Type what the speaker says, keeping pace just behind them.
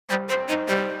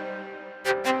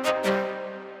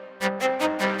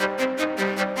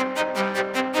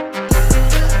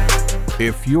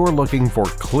If you're looking for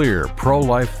clear,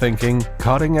 pro-life thinking,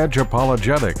 cutting-edge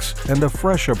apologetics, and a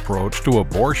fresh approach to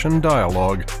abortion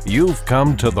dialogue, you've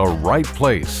come to the right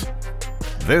place.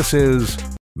 This is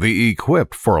the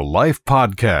Equip for Life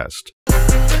podcast.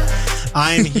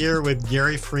 I'm here with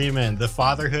Gary Freeman, the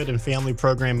Fatherhood and Family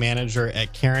Program Manager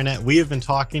at CareNet. We have been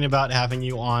talking about having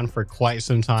you on for quite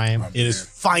some time. It is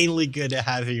finally good to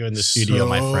have you in the studio,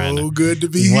 my friend. So good to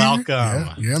be here. Welcome.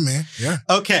 Yeah, man. Yeah.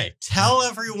 Okay, tell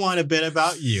everyone a bit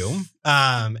about you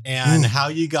and how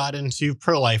you got into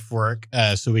pro-life work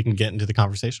so we can get into the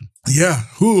conversation. Yeah.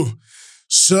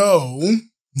 So,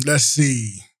 let's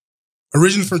see.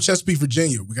 Originally from Chesapeake,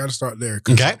 Virginia. We got to start there.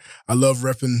 Okay. I love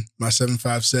repping my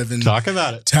 757. Talk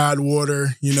about it.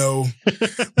 Tidewater,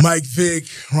 Mike Vick,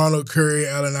 Ronald Curry,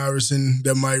 Allen Iverson.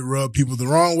 That might rub people the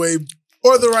wrong way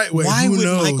or the right way. Why Who would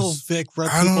knows? Michael Vick rub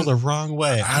people the wrong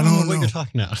way? I don't know what you're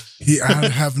talking about. I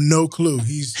have no clue.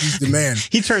 He's the man.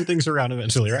 He turned things around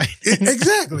eventually, right?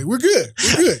 Exactly. We're good.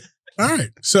 All right.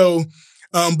 So,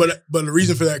 but the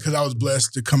reason for that, because I was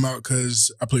blessed to come out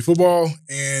because I play football,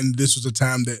 and this was a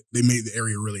time that they made the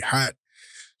area really hot.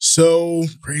 So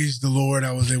praise the Lord,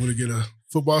 I was able to get a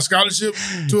football scholarship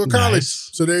to a college. Nice.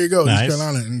 So there you go, Nice. East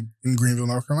Carolina in Greenville,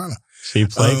 North Carolina. So you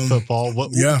played football.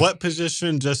 Yeah. What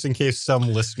position, just in case some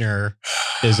listener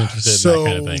is interested in that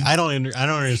kind of thing? I don't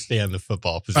understand the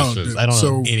football positions. I don't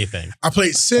know anything. I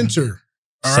played center.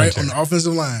 All right, on the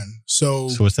offensive line. So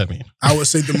what's that mean? I would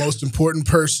say the most important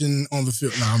person on the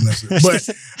field. No, I'm messing.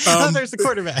 But there's the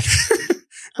quarterback.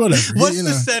 Whatever. What's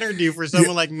the center do for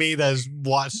someone like me that's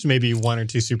watched maybe one or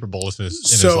two Super Bowls in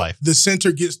his life? The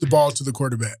center gets the ball to the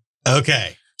quarterback.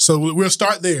 Okay. So we'll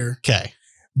start there. Okay.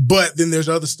 But then there's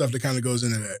other stuff that kind of goes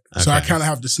into that. Okay. So I kind of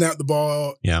have to snap the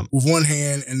ball with one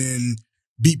hand and then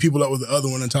beat people up with the other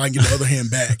one until I get the other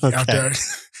hand back out there.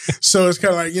 So it's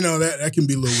kind of like, that can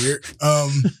be a little weird.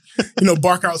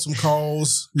 Bark out some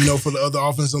calls, for the other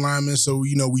offensive linemen. So,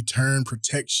 we turn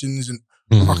protections and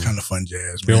all kind of fun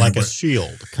jazz. You're like a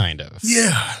shield, kind of.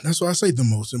 Yeah. That's why I say the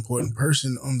most important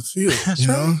person on the field. That's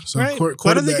right. So right.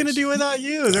 What are they going to do without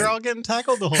you? They're all getting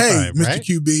tackled the whole time, Mr. right?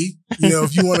 QB,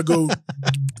 if you want to go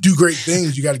do great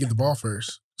things, you got to get the ball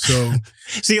first. So,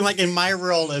 see, like in my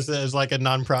role as like a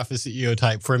nonprofit CEO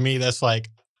type, for me, that's like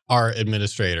our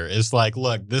administrator. It's like,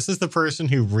 look, this is the person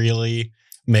who really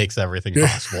makes everything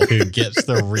possible, who gets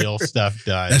the real stuff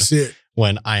done. That's it.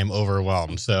 When I'm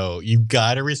overwhelmed. So you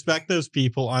got to respect those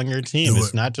people on your team.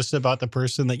 It's not just about the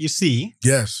person that you see.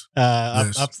 Yes.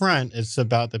 Up front. It's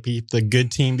about the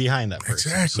good team behind that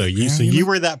person. Exactly. So you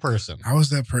were that person. I was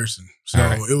that person. So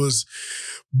it was,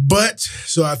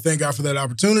 so I thank God for that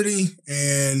opportunity.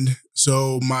 And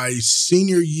so my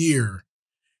senior year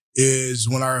is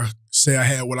when I say I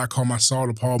had what I call my Saul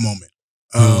to Paul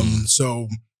moment. So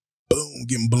boom,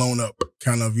 getting blown up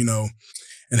kind of,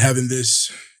 and having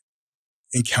this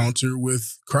encounter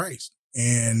with Christ,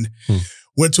 and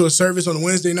went to a service on a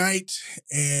Wednesday night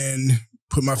and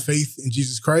put my faith in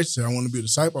Jesus Christ. Said, I want to be a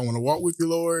disciple. I want to walk with you,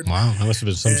 Lord. Wow. That must have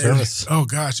been some service. Oh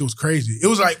gosh, it was crazy. It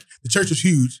was like the church was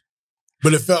huge,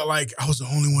 but it felt like I was the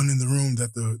only one in the room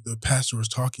that the pastor was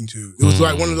talking to. It was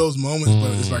like one of those moments,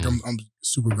 but it's like I'm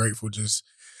super grateful just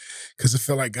because it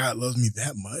felt like God loves me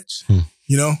that much,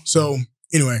 So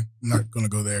anyway, I'm not going to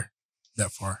go there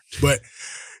that far, but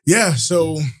yeah.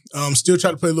 So still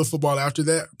tried to play a little football after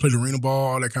that. Played arena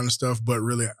ball, all that kind of stuff, but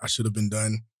really I should have been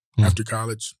done after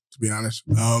college, to be honest.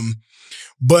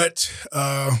 But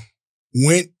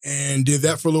went and did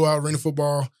that for a little while, arena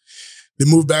football. Then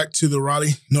moved back to the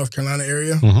Raleigh, North Carolina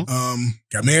area.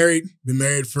 Got married. Been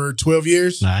married for 12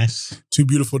 years. Nice. 2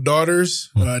 beautiful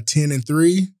daughters, 10 and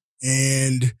 3.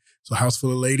 And so a house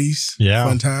full of ladies. Yeah.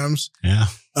 Fun times. Yeah.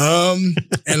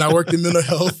 And I worked in mental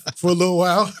health for a little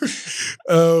while.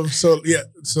 So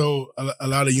a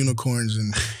lot of unicorns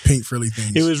and pink frilly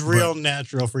things. It was real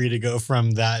natural for you to go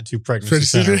from that to pregnancy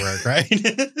center work, right?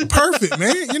 Perfect,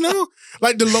 man.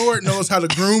 Like the Lord knows how to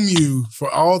groom you for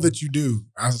all that you do.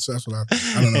 That's what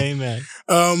I don't know. Amen.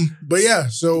 But yeah,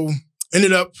 so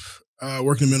ended up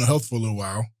working in mental health for a little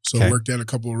while. So worked at a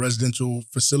couple of residential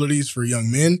facilities for young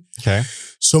men. Okay.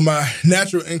 So my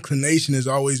natural inclination has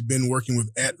always been working with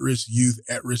at-risk youth,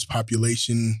 at-risk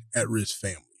population, at-risk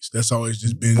families. That's always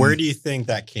just been. Where do you think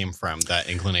that came from, that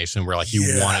inclination where like you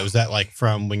wanted? Was that like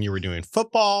from when you were doing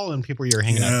football and people you were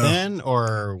hanging out then,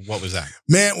 or what was that?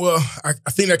 Man, well, I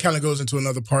think that kind of goes into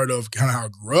another part of kind of how I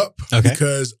grew up. Okay.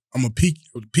 Because I'm a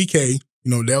PK,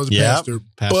 Dad was a pastor.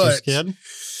 Pastor's but kid.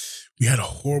 We had a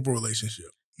horrible relationship.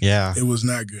 Yeah. It was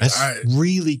not good. That's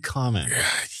really common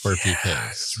for PKs.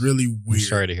 It's really weird. I'm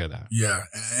sorry to hear that. Yeah.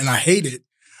 And I hate it.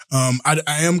 I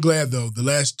am glad, though, the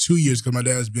last 2 years, because my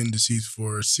dad's been deceased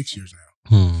for 6 years now.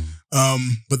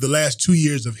 But the last 2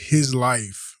 years of his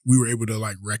life, we were able to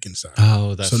like reconcile.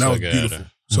 Oh, that's so that was good. beautiful.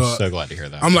 I'm so glad to hear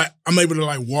that. I'm able to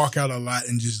like walk out a lot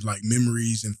and just like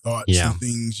memories and thoughts and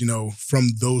things, from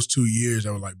those 2 years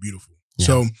that were like beautiful.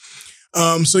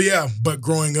 Yeah. But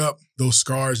growing up, those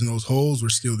scars and those holes were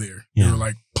still there. Yeah. They were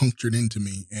like punctured into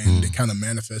me, and they kind of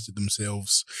manifested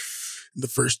themselves in the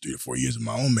first 3 or 4 years of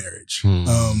my own marriage.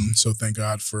 So thank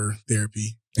God for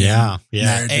therapy. Yeah.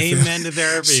 Amen to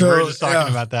therapy. So, we're just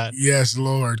talking about that. Yes,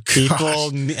 Lord.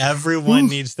 Everyone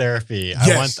needs therapy.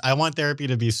 Yes. I want therapy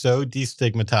to be so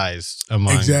destigmatized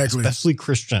among, especially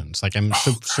Christians. Like, I'm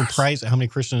surprised at how many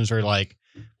Christians are like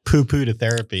poo-poo to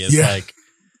therapy. It's like,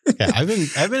 I've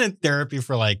been in therapy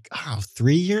for like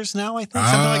 3 years now, I think,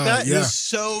 something like that. Yeah. It's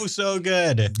so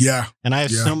good. Yeah. And I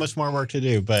have so much more work to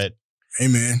do, but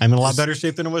amen. I'm in a lot better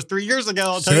shape than I was 3 years ago.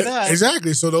 I'll tell you that.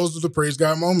 Exactly. So those are the praise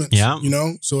God moments. Yeah.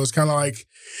 So it's kind of like,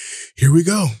 here we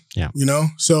go. Yeah.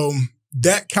 So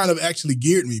that kind of actually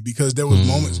geared me, because there was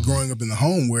moments growing up in the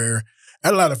home where I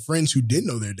had a lot of friends who didn't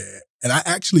know their dad, and I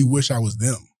actually wish I was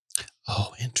them.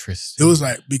 Oh, interesting. It was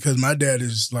like, because my dad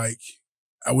is like,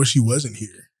 I wish he wasn't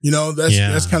here.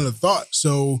 That's kind of the thought.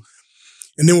 So,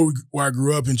 and then where I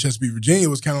grew up in Chesapeake, Virginia,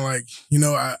 was kind of like,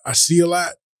 I see a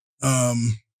lot.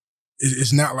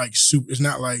 It's not like it's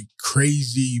not like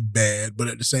crazy bad, but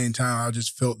at the same time, I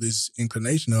just felt this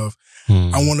inclination of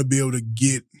I want to be able to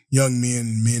get young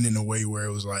men in a way where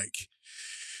it was like,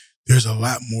 there's a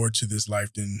lot more to this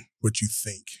life than what you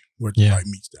think, what like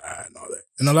meets the eye and all that.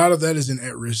 And a lot of that is in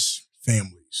at-risk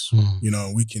families.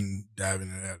 We can dive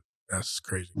into that. That's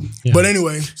crazy. Yeah. But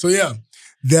anyway, so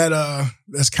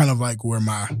that's kind of like where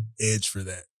my edge for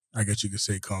that, I guess you could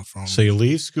say, comes from. So you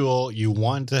leave school, you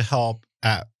want to help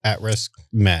at-risk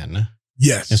men.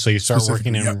 Yes. And so you start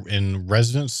working in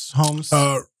residence homes?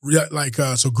 So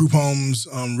group homes,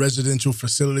 residential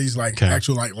facilities,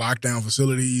 actual like lockdown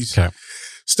facilities. Okay.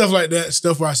 Stuff like that,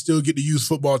 stuff where I still get to use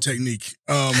football technique,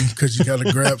 because you got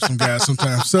to grab some guys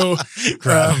sometimes. So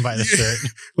grab them by the shirt.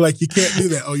 Like, you can't do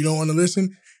that. Oh, you don't want to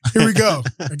listen? Here we go.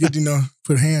 I get to,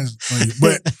 put hands on you.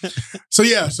 But so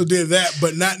did that,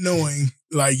 but not knowing,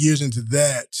 like, years into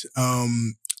that,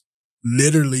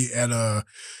 literally at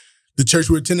the church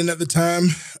we were attending at the time,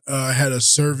 had a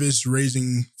service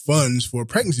raising funds for a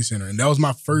pregnancy center. And that was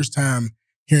my first time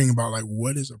hearing about, like,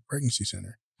 what is a pregnancy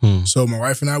center? So my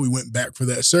wife and I, we went back for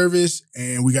that service,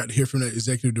 and we got to hear from the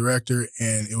executive director,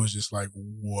 and it was just like,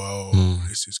 whoa,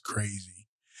 this is crazy.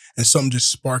 And something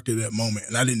just sparked at that moment,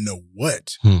 and I didn't know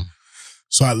what.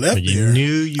 So I left there.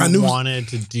 I knew wanted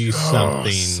to do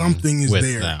something. Something is with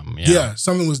there. Them. Yeah,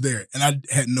 something was there, and I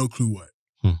had no clue what.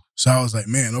 So I was like,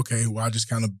 man, okay, well, I'll just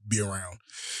kind of be around.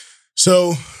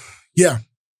 So,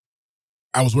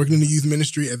 I was working in the youth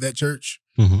ministry at that church.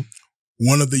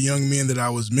 One of the young men that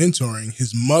I was mentoring,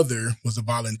 his mother was a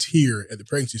volunteer at the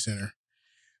pregnancy center.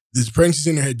 This pregnancy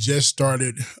center had just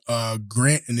started a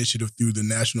grant initiative through the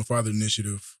National Father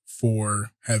Initiative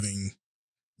for having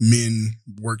men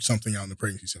work something out in the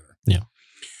pregnancy center. Yeah.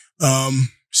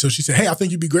 So she said, hey, I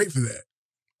think you'd be great for that.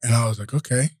 And I was like,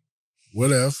 okay,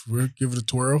 whatever. We'll give it a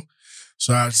twirl.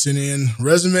 So I sent in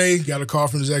resume, got a call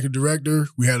from the executive director.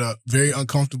 We had a very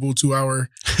uncomfortable 2-hour.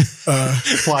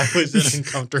 Why was it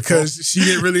uncomfortable? Because she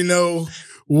didn't really know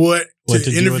what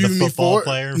to interview me for.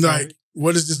 Player, like,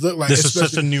 what does this look like? This is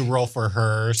such a new role for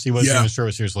her. She wasn't even sure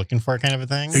what she was looking for, kind of a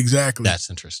thing. Exactly.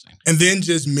 That's interesting. And then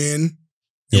just men.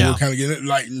 We're kind of getting it,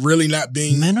 like, really not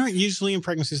being. Men aren't usually in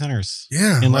pregnancy centers.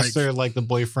 Yeah. Unless they're like the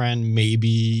boyfriend,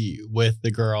 maybe with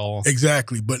the girl.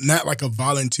 Exactly. But not like a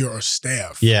volunteer or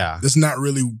staff. Yeah. That's not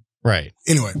really. Right.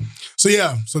 Anyway. So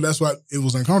so that's why it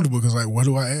was uncomfortable, because, like, what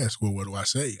do I ask? Well, what do I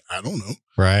say? I don't know.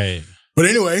 Right. But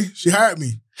anyway, she hired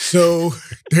me. So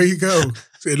there you go.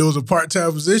 It was a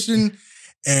part-time position,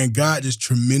 and God just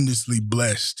tremendously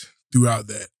blessed throughout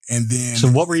that. And then. So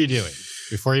what were you doing?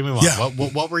 Before you move on,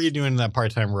 what were you doing in that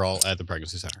part-time role at the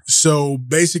pregnancy center? So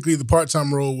basically, the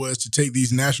part-time role was to take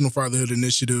these National Fatherhood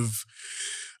Initiative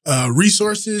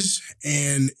resources,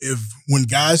 and when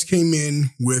guys came in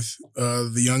with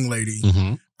the young lady,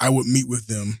 I would meet with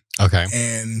them. Okay.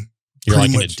 And you're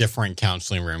like in a different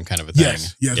counseling room kind of a thing.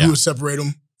 Yes. We would separate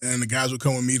them, and the guys would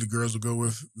come with me. The girls would go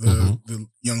with the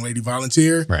young lady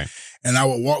volunteer. Right. And I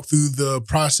would walk through the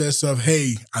process of,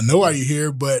 hey, I know why you're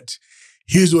here, but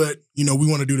here's what, we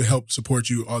want to do to help support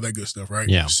you, all that good stuff, right?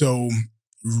 Yeah. So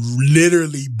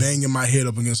literally banging my head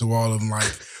up against the wall of, like,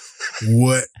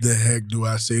 what the heck do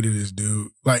I say to this dude?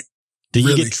 Like, do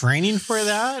you get training for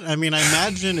that? I mean, I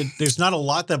imagine there's not a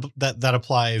lot that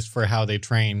applies for how they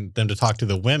train them to talk to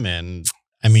the women.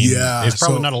 I mean, Yeah, it's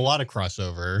probably so- not a lot of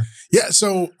crossover. Yeah,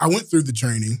 so I went through the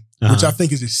training, which I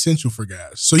think is essential for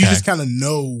guys. So you just kind of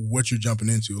know what you're jumping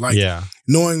into. Like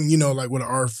knowing, like what an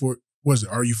R4, was it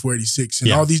RU486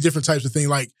 and all these different types of things.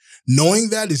 Like knowing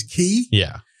that is key.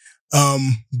 Yeah.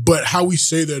 But how we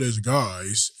say that as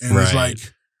guys, and it's like,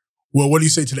 well, what do you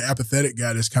say to the apathetic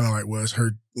guy that's kind of like, well, it's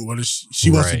her, what is she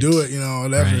wants to do it,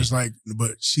 whatever. Right. It's like,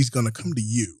 but she's going to come to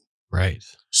you. Right.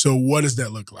 So what does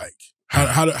that look like?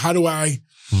 How do I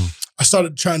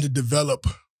started trying to develop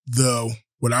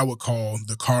what I would call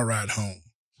the car ride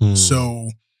home. So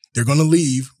they're going to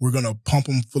leave. We're going to pump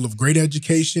them full of great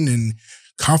education and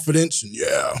confidence and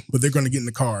but they're going to get in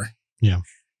the car. Yeah.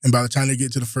 And by the time they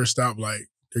get to the first stop, like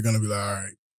they're going to be like, all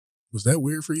right, was that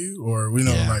weird for you? Or,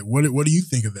 like, what do you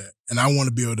think of that? And I want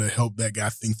to be able to help that guy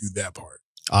think through that part.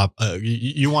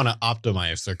 You want to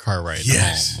optimize their car ride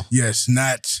home. Yes,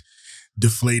 not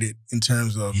deflated in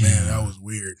terms of, man, that was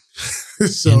weird.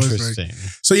 So interesting.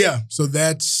 So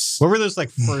that's... What were those like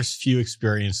first few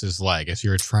experiences like as you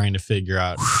were trying to figure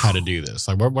out how to do this?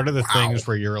 Like, what are the things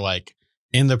where you're like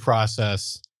in the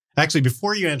process? Actually,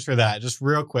 before you answer that, just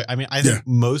real quick, I mean, I think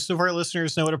most of our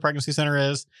listeners know what a pregnancy center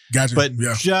is. Gotcha. But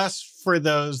just for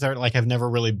those that like have never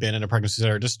really been in a pregnancy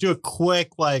center, just do a quick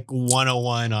like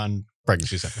 101 on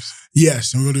pregnancy centers.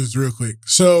 Yes, and we'll do this real quick.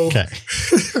 So,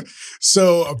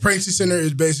 so a pregnancy center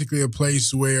is basically a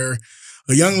place where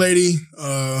a young lady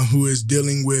who is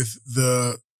dealing with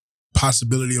the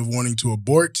possibility of wanting to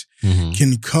abort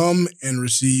can come and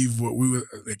receive what we would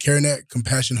CareNet,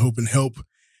 compassion, hope, and help,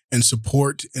 and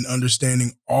support and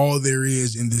understanding all there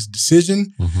is in this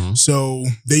decision. So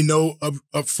they know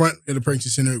up front at a pregnancy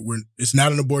center, it's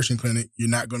not an abortion clinic. You're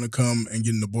not going to come and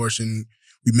get an abortion.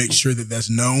 We make sure that that's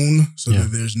known so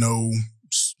that there's no,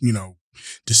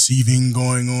 deceiving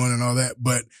going on and all that.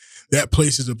 But that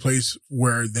place is a place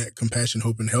where that compassion,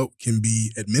 hope, and help can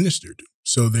be administered.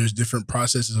 So there's different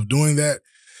processes of doing that.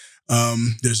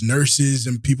 There's nurses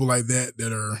and people like that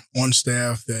are on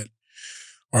staff that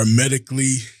are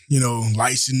medically,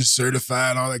 licensed,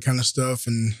 certified, all that kind of stuff,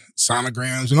 and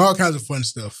sonograms and all kinds of fun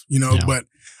stuff, but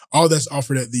all that's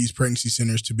offered at these pregnancy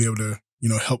centers to be able to,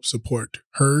 help support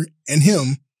her and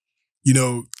him,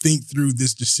 think through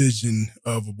this decision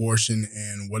of abortion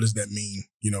and what does that mean,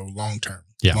 long-term,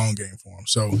 long game for them.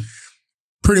 So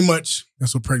pretty much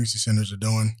that's what pregnancy centers are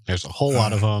doing. There's a whole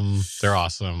lot of them. They're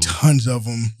awesome. Tons of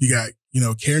them. You got,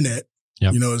 CareNet.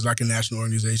 It's like a national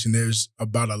organization. There's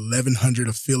about 1,100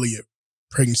 affiliate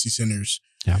pregnancy centers.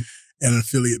 And an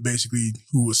affiliate basically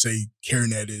who will say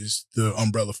CareNet is the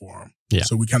umbrella for them.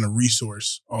 So we kind of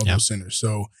resource all those centers.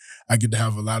 So I get to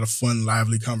have a lot of fun,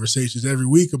 lively conversations every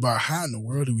week about how in the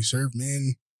world do we serve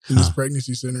men in this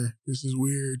pregnancy center? This is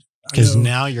weird. Because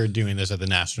now you're doing this at the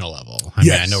national level. I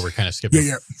mean, I know we're kind of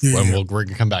skipping. We're going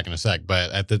to come back in a sec.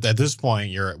 But at this point,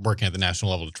 you're working at the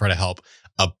national level to try to help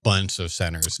a bunch of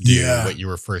centers do what you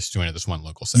were first doing at this one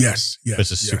local center.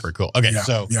 This is super cool. Okay,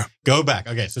 so go back.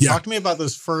 Okay, so talk to me about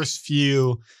those first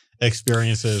few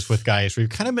experiences with guys where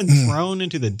you've kind of been thrown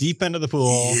into the deep end of the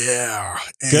pool.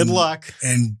 Good luck.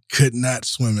 And could not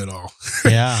swim at all.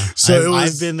 So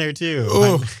I've been there too.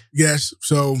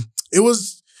 So it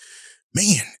was...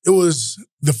 Man, it was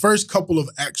the first couple of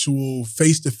actual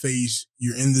face-to-face,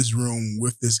 you're in this room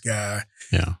with this guy.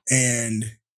 And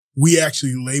we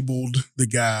actually labeled the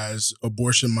guys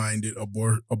abortion-minded,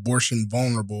 abortion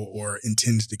vulnerable, or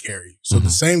intends to carry. So the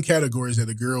same categories that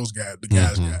the girls got, the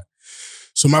guys got.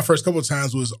 So my first couple of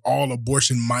times was all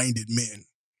abortion-minded men,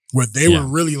 where they were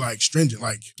really like stringent,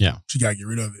 like, she got to get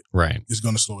rid of it. Right. It's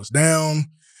going to slow us down.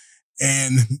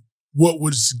 And what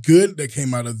was good that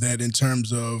came out of that in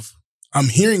terms of, I'm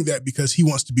hearing that because he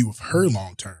wants to be with her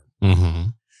long term.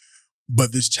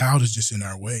 But this child is just in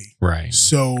our way. Right.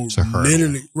 So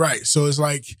literally, right. So it's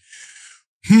like,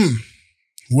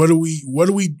 what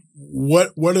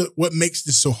makes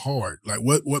this so hard? Like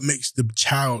what makes the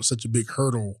child such a big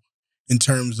hurdle in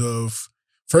terms of,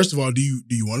 first of all, do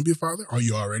you want to be a father? Are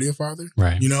you already a father?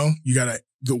 Right. You got to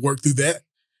go work through that.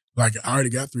 Like, I already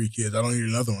got 3 kids. I don't need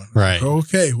another one. Right.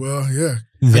 Okay. Well,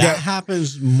 That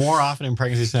happens more often in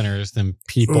pregnancy centers than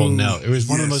people know. It was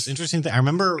one of the most interesting things. I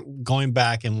remember going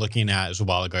back and looking at, it was a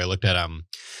while ago, I looked at,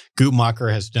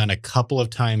 Guttmacher has done a couple of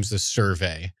times this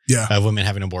survey of women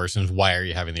having abortions. Why are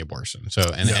you having the abortion? So,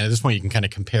 and at this point, you can kind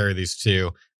of compare these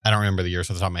two. I don't remember the years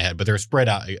off the top of my head, but they're spread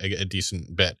out a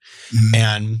decent bit.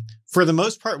 And for the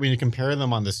most part, when you compare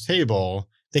them on this table,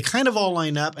 they kind of all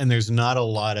line up and there's not a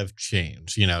lot of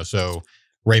change, So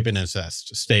rape and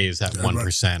incest stays at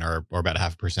 1% or about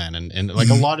 0.5%. And like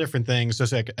a lot of different things,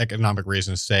 socioeconomic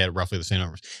reasons stay at roughly the same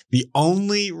numbers. The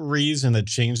only reason that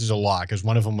changes a lot, because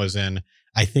one of them was in,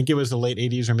 I think it was the late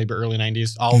 80s or maybe early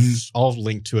 90s. I'll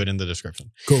link to it in the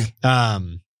description. Cool.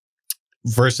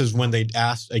 Versus when they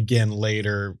asked again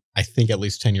later, I think at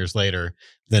least 10 years later,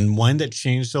 then one that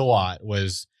changed a lot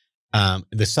was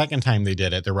the second time they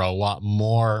did it, there were a lot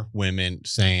more women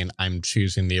saying, I'm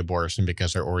choosing the abortion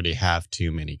because I already have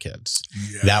too many kids.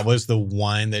 Yeah. That was the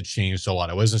one that changed a lot.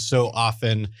 It wasn't so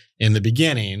often in the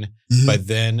beginning, but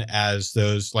then as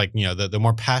those, like, you know, the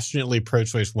more passionately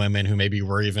pro-choice women who maybe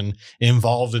were even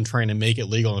involved in trying to make it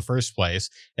legal in the first place,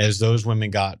 as those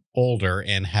women got older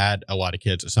and had a lot of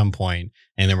kids at some point,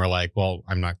 and then were like, well,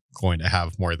 I'm not going to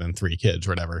have more than 3 kids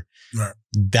or whatever. Right.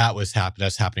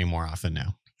 That's happening more often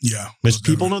now. Yeah. Which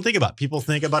people don't think about. People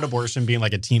think about abortion being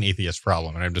like a teen atheist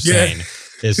problem. And I'm just saying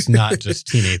it's not just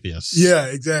teen atheists. Yeah,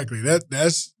 exactly. That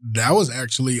was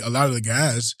actually a lot of the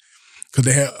guys, because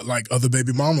they had like other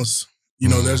baby mamas. You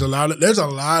know, there's a lot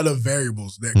of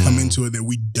variables that come into it that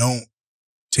we don't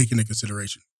take into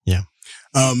consideration. Yeah.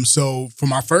 So for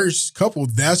my first couple,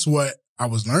 that's what I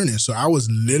was learning. So I was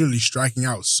literally striking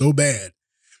out so bad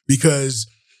because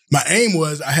my aim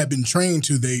was, I had been trained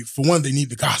to, for one, they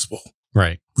need the gospel.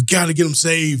 Right. We got to get them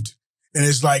saved. And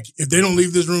it's like, if they don't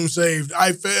leave this room saved,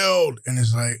 I failed. And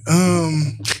it's like,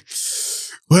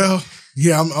 well,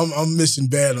 yeah, I'm missing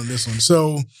bad on this one.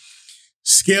 So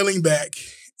scaling back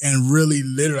and really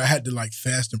literally, I had to like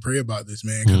fast and pray about this,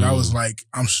 man. Cause I was like,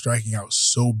 I'm striking out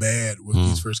so bad with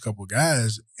these first couple of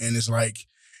guys. And it's like,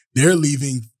 they're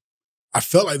leaving. I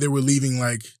felt like they were leaving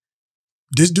like,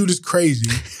 this dude is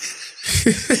crazy.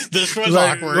 This was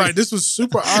awkward. Like, this was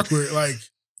super awkward. Like,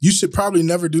 you should probably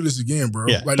never do this again, bro.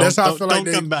 Yeah, like that's how I feel like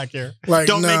don't come back here. Like,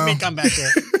 don't make me come back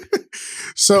here.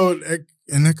 So,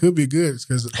 and that could be good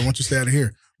because I want you to stay out of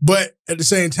here. But at the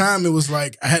same time, it was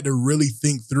like I had to really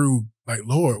think through, like,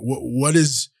 Lord, what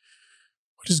is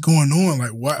going on? Like,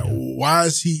 why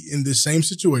is he in the same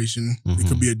situation? It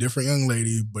could be a different young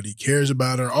lady, but he cares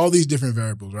about her. All these different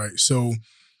variables, right? So,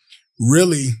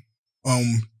 really,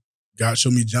 God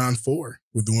showed me John 4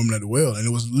 with the woman at the well, and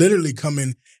it was literally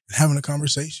coming and having a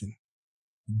conversation,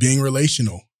 being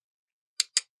relational.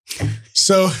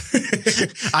 So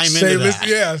I'm into that.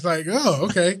 Yeah, it's like, oh,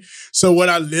 okay. So what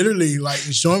I literally like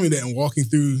is showing me that and walking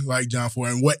through like John 4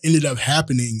 and what ended up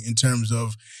happening in terms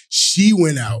of she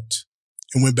went out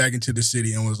and went back into the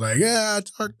city and was like, yeah, I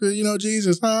talked to,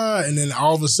 Jesus. And then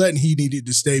all of a sudden he needed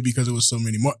to stay because it was so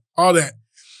many more, all that.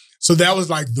 So that was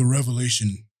like the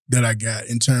revelation that I got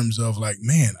in terms of like,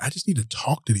 man, I just need to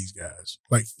talk to these guys,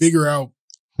 like figure out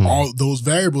all those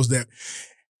variables that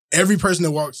every person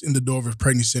that walks in the door of a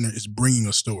pregnancy center is bringing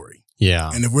a story. Yeah.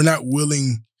 And if we're not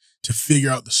willing to figure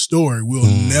out the story, we'll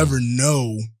never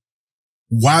know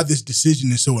why this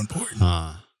decision is so important.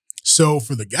 So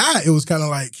for the guy, it was kind of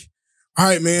like, all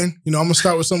right, man, I'm going to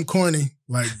start with something corny.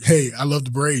 Like, hey, I love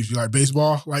the Braves. You like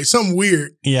baseball? Like something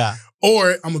weird. Yeah.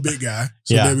 Or I'm a big guy.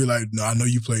 So they'll be like, no, I know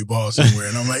you play ball somewhere.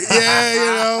 And I'm like,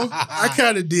 yeah, I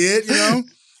kind of did,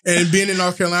 And being in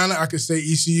North Carolina, I could say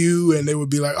ECU and they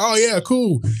would be like, oh, yeah,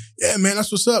 cool. Yeah, man,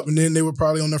 that's what's up. And then they would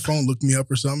probably on their phone look me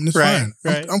up or something. It's fine.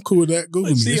 Right. I'm cool with that.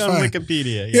 Google me. See it's on fine.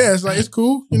 Wikipedia. Yeah, it's like, it's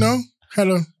cool. Had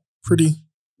a pretty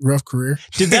rough career.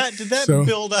 Did that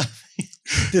build up?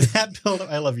 Did that build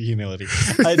up? I love your humility.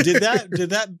 Did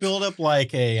that build up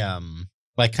like a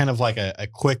like kind of like a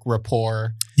quick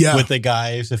rapport with the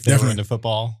guys if they were into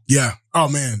football? Yeah. Oh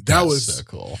man, that was so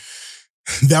cool.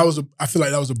 I feel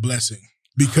like that was a blessing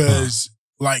because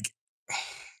like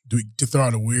to throw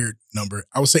out a weird number,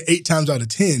 I would say 8 times out of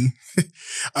 10,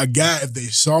 a guy, if they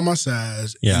saw my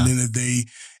size and then if they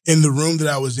in the room that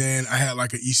I was in, I had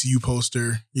like an ECU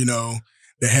poster,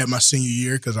 that had my senior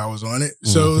year because I was on it.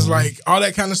 So it was like all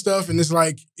that kind of stuff. And it's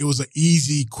like, it was an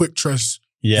easy, quick trust.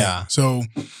 Yeah. Thing. So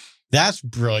that's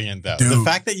brilliant though. Dude. The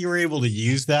fact that you were able to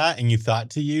use that and you thought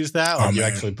to use that, like you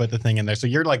actually put the thing in there. So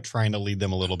you're like trying to lead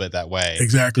them a little bit that way.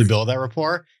 Exactly. To build that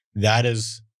rapport. That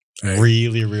is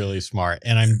really, really smart.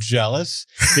 And I'm jealous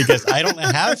because I don't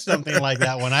have something like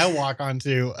that when I walk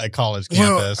onto a college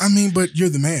campus. Well, I mean, but you're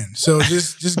the man. So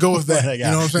just go with that. You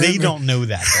know what I'm saying? They don't know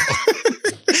that though.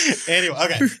 Anyway,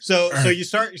 okay. So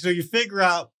you figure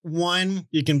out, one,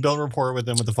 you can build rapport with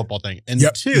them with the football thing. And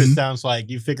two, it sounds like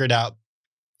you figured out,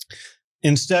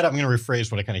 instead, I'm going to rephrase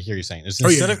what I kind of hear you saying, is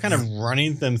instead of kind of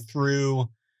running them through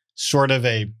sort of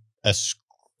a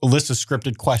list of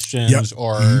scripted questions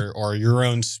or your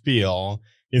own spiel,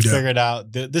 you figured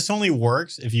out that this only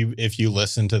works if you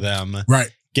listen to them. Right.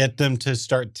 Get them to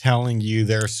start telling you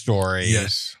their story.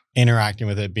 Yes. interacting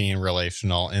with it, being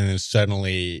relational, and then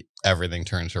suddenly everything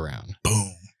turns around.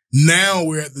 Boom. Now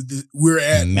we're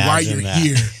at Imagine why you're that.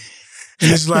 here.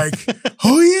 And it's like,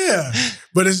 oh yeah.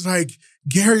 But it's like,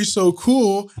 Gary's so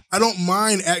cool. I don't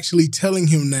mind actually telling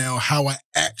him now how I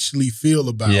actually feel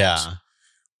about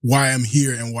why I'm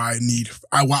here and why I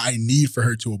need for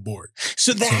her to abort.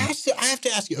 So I have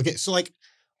to ask you, okay, so like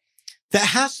that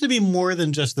has to be more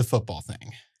than just the football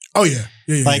thing. Oh yeah.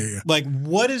 Like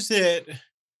what is it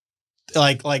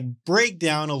like break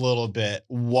down a little bit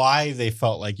why they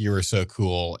felt like you were so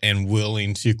cool and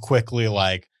willing to quickly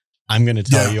like, I'm going to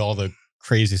tell you all the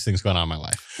craziest things going on in my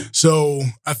life. So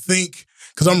I think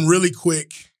because I'm really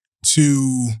quick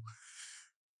to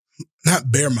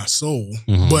not bare my soul,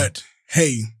 but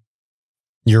hey,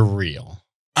 you're real.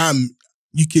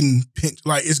 You can pinch,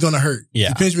 like it's gonna hurt. Yeah.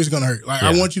 You pinch me, it's gonna hurt. Like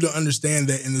I want you to understand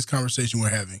that in this conversation we're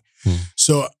having.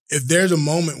 So if there's a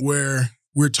moment where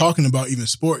we're talking about even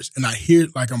sports and I hear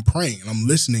like I'm praying and I'm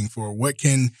listening for what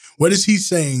is he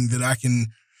saying that I can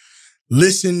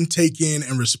listen, take in,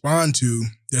 and respond to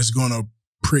that's gonna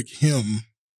prick him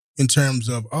in terms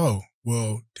of, oh,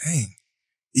 well, dang.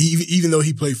 Even though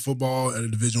he played football at a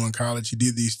Division I college, he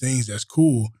did these things, that's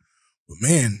cool. But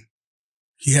man,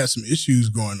 he had some issues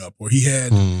growing up, or he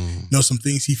had some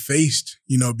things he faced,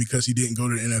 because he didn't go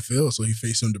to the NFL, so he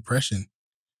faced some depression.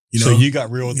 So you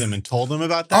got real with them and told them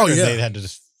about that? Oh, or yeah. They had to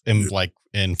just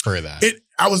infer that?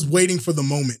 I was waiting for the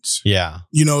moments. Yeah.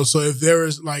 So if there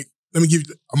is like, let me give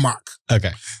you a mock.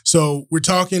 Okay. So we're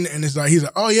talking and it's like, he's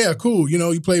like, oh yeah, cool.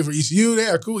 You played for ECU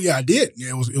there. Cool. Yeah, I did. Yeah,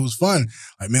 it was fun.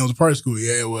 Like, man, it was a part of school.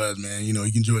 Yeah, it was, man. You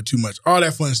can enjoy it too much. All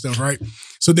that fun stuff, right?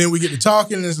 So then we get to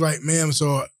talking and it's like, man,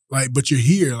 so like, but you're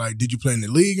here. Like, did you play in the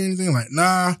league or anything? Like,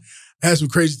 nah. I had some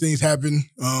crazy things happen.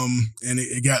 And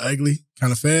it got ugly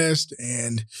kind of fast.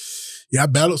 And yeah, I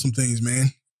battled some things,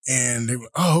 man. And they were,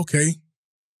 oh, okay.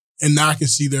 And now I can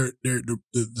see the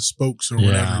spokes or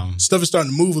whatever. Stuff is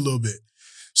starting to move a little bit.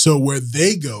 So where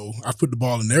they go, I put the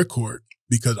ball in their court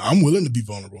because I'm willing to be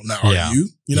vulnerable. Now, are you?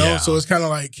 So it's kind of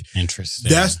like,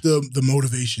 interesting. That's the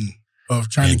motivation of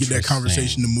trying to get that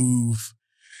conversation to move,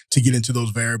 to get into those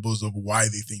variables of why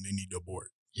they think they need to abort.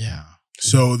 Yeah.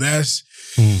 So that's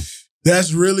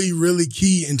really, really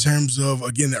key in terms of,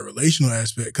 again, that relational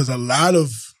aspect. Because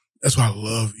that's why I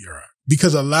love ERI.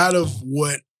 Because a lot of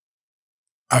what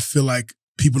I feel like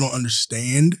people don't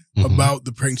understand about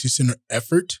the pregnancy center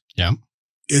effort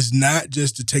is not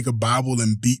just to take a Bible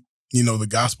and beat, the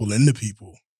gospel into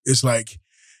people. It's like,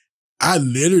 I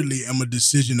literally am a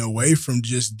decision away from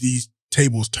just these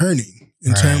tables turning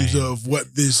in terms of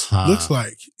what this looks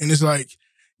like. And it's like,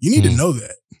 you need to know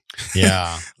that.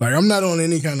 Yeah. Like, I'm not on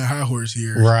any kind of high horse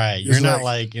here. Right. You're not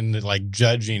like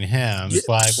judging him. It's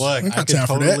like, look, I could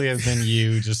totally have been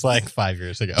you just like 5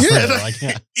 years ago.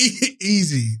 Yeah.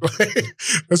 Easy.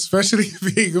 Especially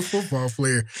being a football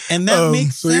player. And that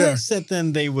makes sense that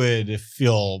then they would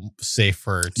feel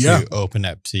safer to open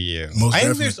up to you. I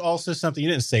think there's also something, you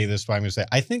didn't say this, but I'm going to say,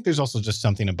 I think there's also just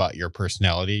something about your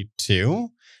personality too.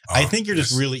 I think you're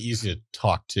just really easy to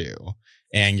talk to.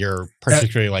 And you're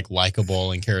particularly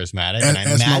likable and charismatic. And I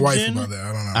ask my wife about that.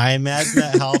 I don't know. I imagine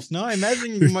that helps. No, I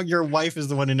imagine your wife is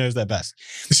the one who knows that best.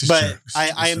 But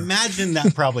I imagine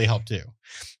that probably helped too.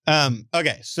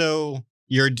 Okay, so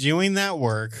you're doing that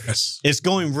work. Yes. It's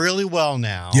going really well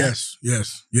now. Yes.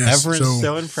 Everyone's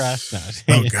so impressed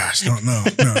now. Oh gosh, no.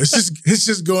 It's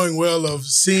just going well of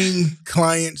seeing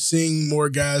clients, seeing more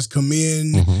guys come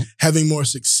in, having more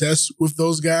success with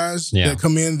those guys that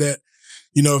come in that,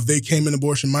 if they came in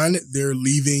abortion minded, they're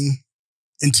leaving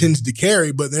intends to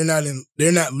carry, but they're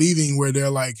not leaving where they're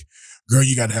like, girl,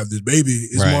 you got to have this baby.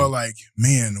 It's more like,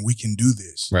 man, we can do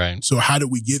this. Right. So how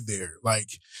did we get there? Like,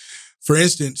 for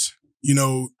instance,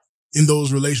 in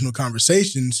those relational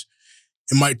conversations,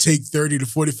 it might take 30 to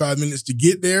 45 minutes to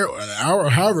get there, or an hour, or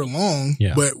however long,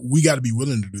 but we got to be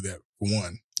willing to do that, for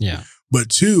one. Yeah. But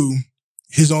two,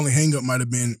 his only hang up might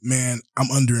have been, man, I'm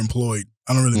underemployed.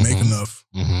 I don't really make enough.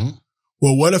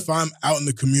 Well, what if I'm out in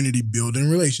the community building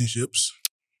relationships?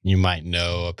 You might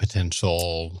know a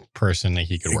potential person that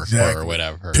he could work for or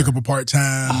whatever. Pick up a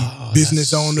part-time,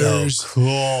 business owners. So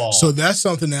cool. So that's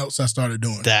something else I started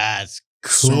doing. That's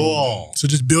cool. So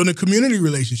just building community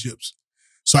relationships.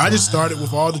 So I just started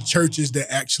with all the churches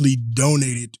that actually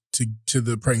donated to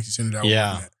the pregnancy center that I was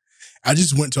working at. I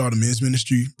just went to all the men's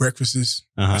ministry breakfasts.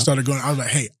 I started going, I was like,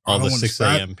 hey, all the 6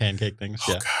 a.m. pancake things.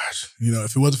 Oh gosh.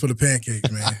 If it wasn't for the pancakes,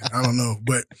 man, I don't know.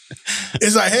 But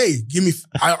it's like, hey,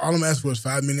 all I'm asking for is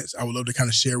 5 minutes. I would love to kind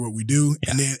of share what we do.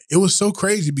 And then it was so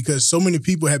crazy because so many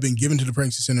people have been given to the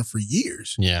pregnancy center for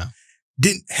years. Yeah.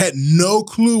 Had no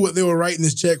clue what they were writing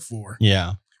this check for.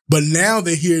 Yeah. But now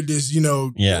they hear this,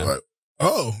 like,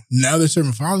 oh, now they're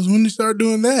serving fathers when they start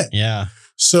doing that. Yeah.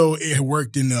 So it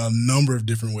worked in a number of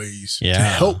different ways to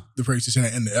help the pregnancy center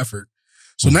and the effort.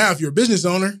 So now if you're a business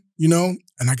owner, and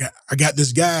I got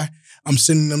this guy, I'm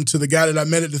sending them to the guy that I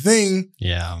met at the thing.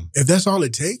 Yeah. If that's all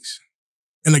it takes,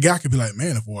 and the guy could be like,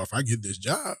 man, if I get this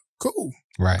job, cool.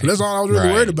 Right. But that's all I was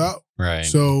really worried about. Right.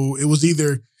 So it was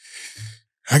either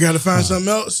I got to find something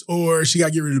else or she got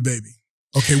to get rid of the baby.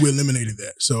 Okay, we eliminated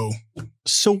that.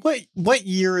 So what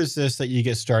year is this that you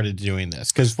get started doing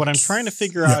this? Because what I'm trying to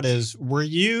figure out is, were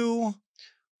you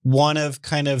one of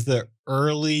kind of the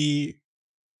early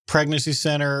pregnancy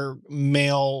center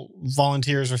male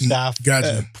volunteers or staff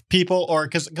people, or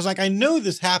because like I know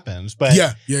this happens, but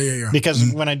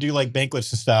because when I do like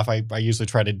banquets and stuff, I usually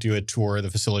try to do a tour of the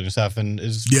facility and stuff, and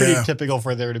it's pretty typical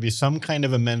for there to be some kind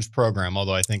of a men's program,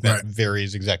 although I think that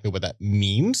varies exactly what that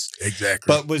means.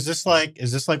 Exactly. But is this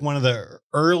like one of the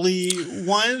early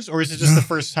ones, or is it just the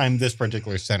first time this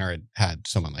particular center had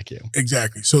someone like you?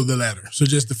 Exactly. So the latter. So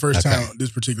just the first time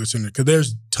this particular center, because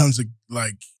there's tons of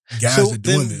like guys that are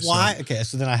doing this. Why? So. Okay,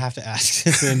 so then I have to ask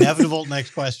the inevitable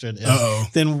next question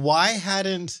is, then why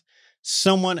hadn't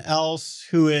someone else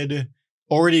who had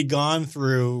already gone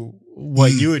through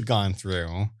what you had gone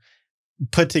through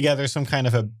put together some kind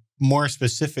of a more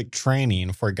specific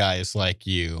training for guys like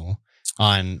you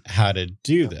on how to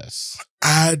do this?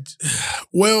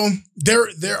 Well,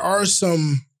 there are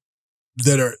some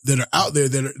that are out there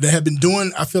that have been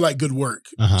doing, I feel like, good work.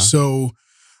 So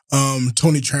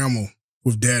Tony Trammell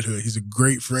with Dadhood, he's a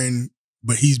great friend,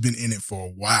 but he's been in it for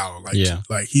a while.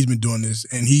 Like he's been doing this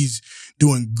and he's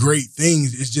doing great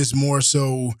things. It's just more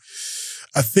so,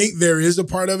 I think there is a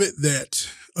part of it that,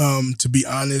 to be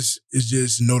honest, is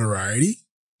just notoriety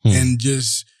and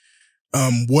just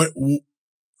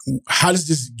how does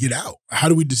this get out? How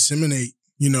do we disseminate,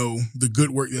 the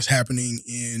good work that's happening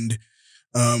in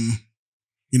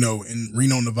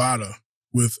Reno, Nevada,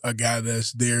 with a guy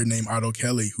that's there named Otto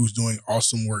Kelly, who's doing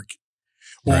awesome work.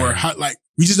 Or how, like,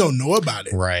 we just don't know about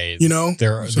it. Right.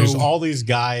 There's all these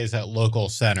guys at local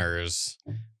centers,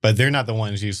 but they're not the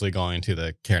ones usually going to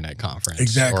the CareNet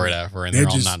conference or whatever. And they're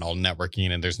not all networking.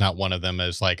 And there's not one of them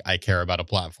as like, I care about a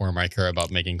platform. I care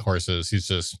about making courses. He's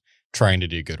just trying to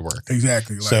do good work.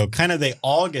 Exactly. So kind of they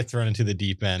all get thrown into the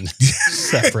deep end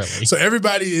separately. So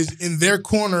everybody is in their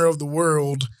corner of the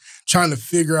world trying to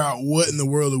figure out what in the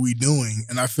world are we doing.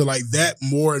 And I feel like that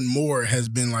more and more has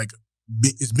been like,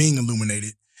 it's being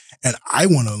illuminated, and I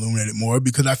want to illuminate it more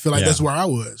because I feel like that's where I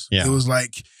was. It was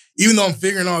like, even though I'm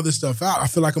figuring all this stuff out, I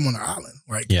feel like I'm on an island.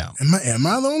 Like, am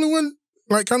I the only one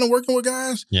like kind of working with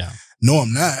guys? No,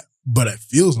 I'm not, but it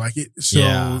feels like it. So,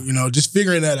 just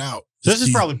figuring that out. So this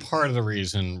is probably part of the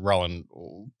reason Roland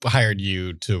hired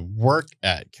you to work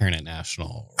at CareNet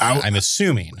National. I'm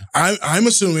assuming. I'm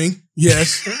assuming,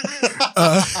 yes.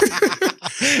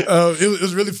 It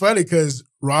was really funny because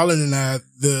Roland and I,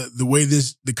 the way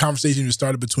the conversation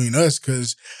started between us,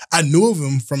 because I knew of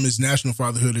him from his National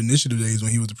Fatherhood Initiative days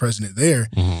when he was the president there.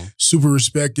 Super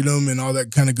respected him and all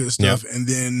that kind of good stuff. And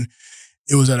then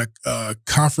it was at a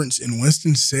conference in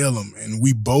Winston-Salem, and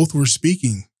we both were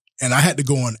speaking. And I had to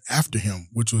go on after him,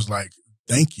 which was like,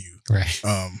 thank you. Right.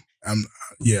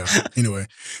 Anyway,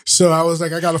 so I was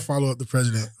like, I got to follow up the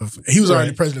president he was already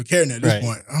the president of CareNet at this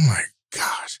point. I'm like,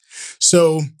 gosh.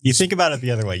 So you think about it the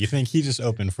other way. You think he just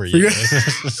opened for you.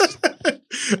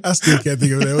 I still can't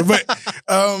think of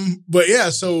that. But yeah,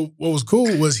 so what was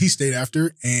cool was he stayed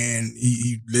after and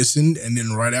he listened. And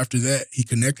then right after that, he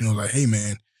connected and was like, hey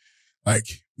man, like,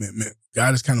 man,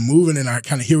 God is kind of moving and I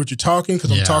kind of hear what you're talking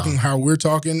because I'm talking how we're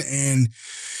talking, and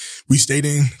we stayed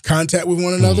in contact with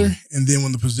one another. And then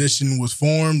when the position was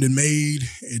formed and made,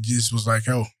 it just was like,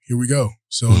 oh, here we go.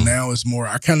 So now it's more,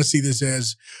 I kind of see this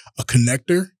as a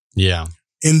connector. Yeah.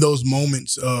 In those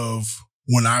moments of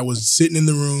when I was sitting in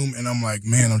the room and I'm like,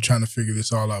 man, I'm trying to figure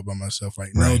this all out by myself.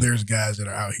 Like, no, there's guys that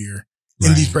are out here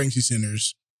in these pregnancy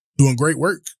centers doing great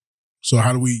work. So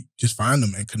how do we just find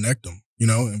them and connect them?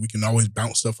 And we can always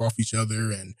bounce stuff off each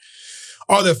other and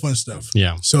all that fun stuff.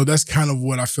 Yeah. So that's kind of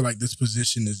what I feel like this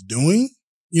position is doing,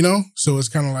 So it's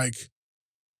kind of like,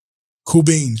 cool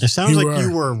beans. It sounds like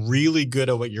you were really good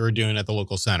at what you were doing at the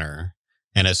local center.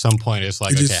 And at some point it's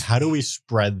like, okay, how do we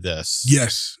spread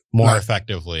this more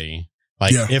effectively?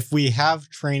 Like if we have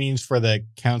trainings for the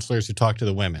counselors who talk to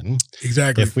the women.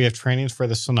 Exactly. If we have trainings for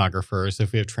the sonographers,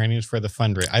 if we have trainings for the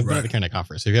fundraiser. I've been at the CareNet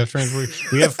conference. If you have trainings,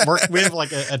 we have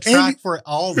like a track for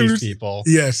all these people.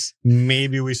 Yes.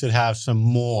 Maybe we should have some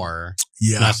more.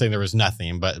 Yeah. Not saying there was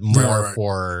nothing, but more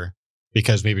for,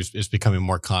 because maybe it's becoming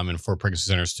more common for pregnancy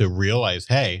centers to realize,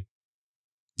 hey,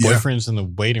 boyfriend's in the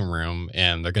waiting room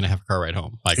and they're going to have a car ride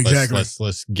home. Like, Exactly.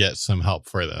 let's get some help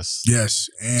for this. Yes.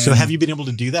 And So have you been able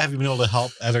to do that? Have you been able to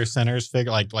help other centers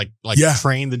figure Yeah.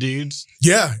 train the dudes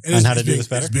yeah, and on how to do this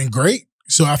better? It's been great.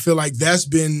 So I feel like that's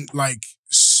been like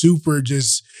super I'm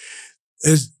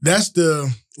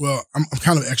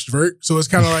kind of extrovert. So it's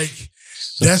kind of like,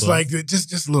 that's like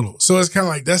just a little. So it's kind of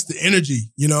like, that's the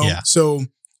energy, you know? Yeah. So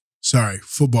sorry,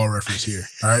 football reference here.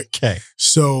 All right. Okay.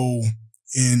 So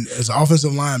as an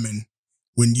offensive lineman,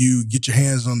 when you get your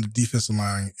hands on the defensive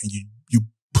line and you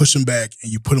push him back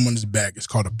and you put him on his back, it's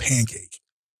called a pancake.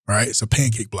 All right. It's a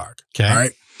pancake block. Okay. All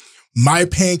right. My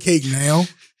pancake now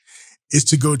is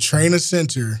to go train a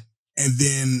center and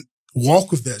then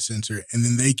walk with that center. And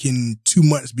then they can 2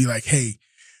 months be like, hey,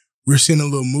 we're seeing a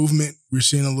little movement. We're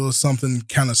seeing a little something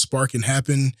kind of spark and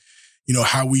happen. You know,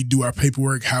 how we do our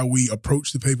paperwork, how we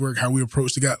approach the paperwork, how we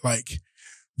approach the guy. Like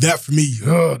that for me,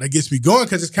 that gets me going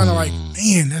because it's kind of like,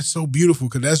 man, that's so beautiful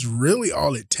because that's really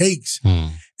all it takes.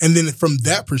 And then from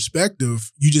that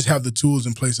perspective, you just have the tools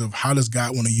in place of how does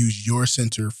God want to use your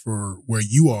center for where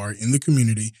you are in the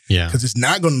community? Yeah. Because it's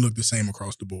not going to look the same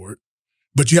across the board,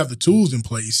 but you have the tools in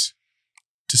place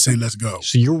to say, let's go.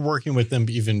 So you're working with them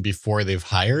even before they've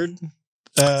hired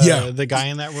the guy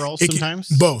in that role sometimes?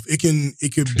 Both. It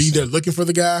could be they're looking for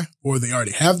the guy, or they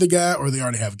already have the guy, or they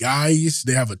already have guys.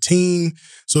 They have a team.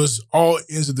 So it's all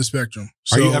ends of the spectrum.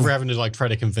 Are So, you ever having to like try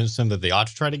to convince them that they ought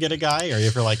to try to get a guy? Are you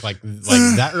ever like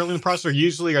that early in the process? Or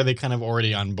usually are they kind of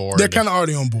already on board? they're kind of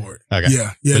already on board. Okay.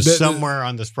 Yeah. Yeah. There's somewhere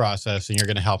on this process and you're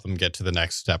going to help them get to the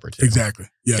next step or two. Exactly.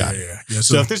 Yeah. Got Yeah.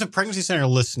 So if there's a pregnancy center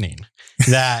listening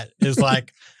that is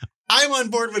like, I'm on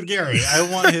board with Gary, I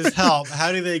want his help,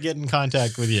 how do they get in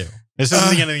contact with you? This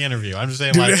isn't the end of the interview. I'm just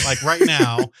saying like right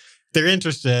now, if they're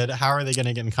interested, how are they going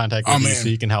to get in contact with you so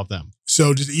you can help them?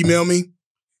 So just email me,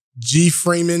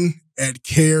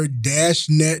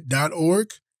 gfreeman@care-net.org,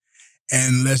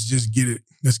 and let's just get it.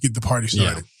 Let's get the party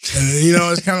started. Yeah. And you know,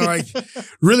 it's kind of like,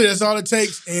 really, that's all it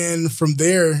takes. And from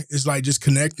there, it's like just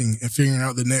connecting and figuring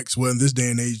out the next, well, in this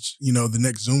day and age, you know, the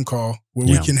next Zoom call where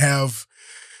we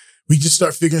just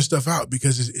start figuring stuff out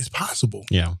because it's possible.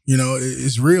 Yeah. You know,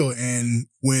 it's real. And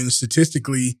when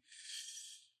statistically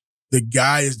the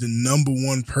guy is the number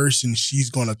one person she's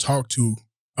going to talk to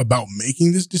about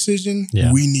making this decision,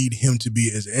 we need him to be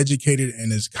as educated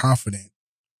and as confident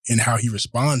in how he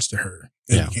responds to her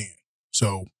as we can.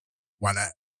 So why not?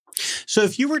 So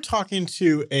if you were talking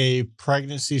to a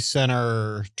pregnancy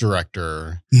center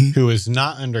director who is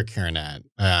not under CareNet,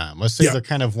 let's say they're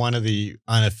kind of one of the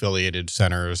unaffiliated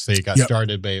centers. They got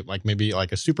started by maybe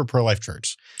a super pro-life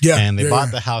church. Yeah. And they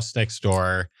bought the house next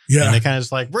door. Yeah. And they kind of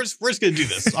just like, we're just going to do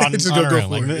this on our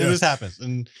own. Like, this happens.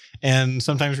 And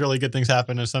sometimes really good things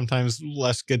happen and sometimes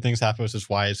less good things happen, which is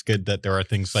why it's good that there are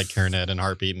things like CareNet and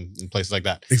Heartbeat and places like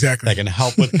that. Exactly. That can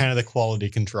help with kind of the quality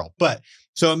control. But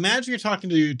so imagine you're talking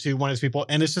to one of these people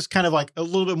and it's just kind of like a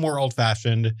little bit more old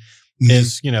fashioned.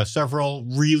 Is, you know, several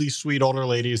really sweet older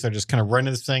ladies that are just kind of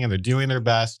running this thing and they're doing their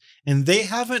best. And they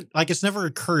haven't, it's never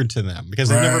occurred to them because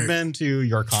they've never been to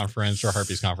your conference or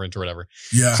Heartbeat's conference or whatever.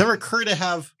 Yeah. It's never occurred to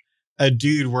have a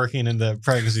dude working in the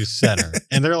pregnancy center.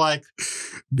 And they're like,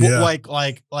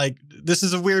 this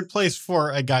is a weird place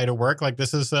for a guy to work. Like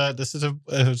this is a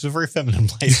very feminine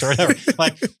place or whatever.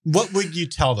 Like, what would you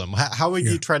tell them? How would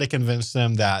you try to convince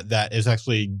them that is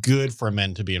actually good for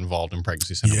men to be involved in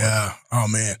pregnancy center work? Oh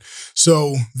man.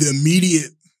 So the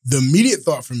immediate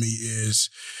thought for me is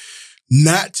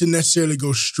not to necessarily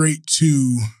go straight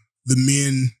to the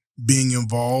men being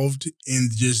involved in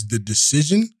just the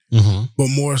decision, but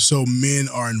more so men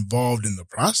are involved in the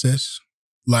process.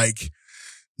 Like,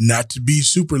 not to be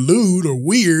super lewd or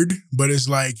weird, but it's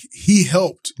like he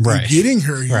helped in getting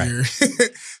her here.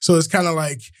 So it's kind of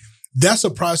like, that's a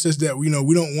process that, we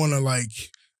don't want to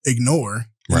ignore.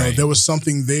 You know, there was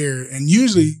something there. And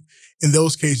usually in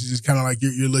those cases, it's kind of like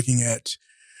you're looking at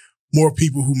more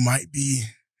people who might be,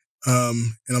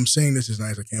 and I'm saying this as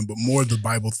nice as I can, but more the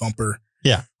Bible thumper.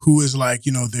 Yeah. Who is like,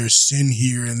 there's sin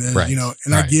here and then,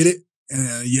 and I get it.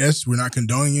 And yes, we're not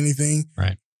condoning anything.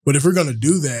 Right. But if we're going to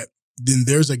do that, then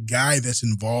there's a guy that's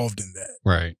involved in that.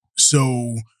 Right.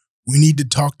 So we need to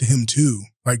talk to him too.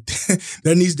 Like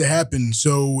that needs to happen.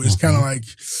 So it's kind of like,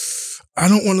 I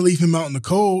don't want to leave him out in the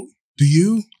cold. Do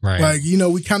you? Right. Like,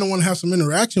 we kind of want to have some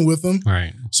interaction with them.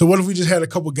 Right. So what if we just had a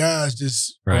couple guys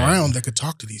just around that could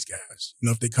talk to these guys,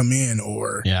 if they come in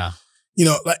or,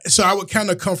 so I would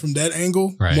kind of come from that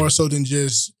angle more so than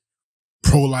just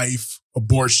pro-life,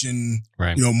 abortion,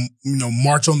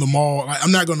 march on the mall.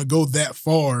 I'm not going to go that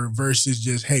far versus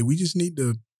just, hey, we need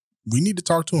to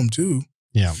talk to them too.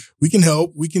 Yeah. We can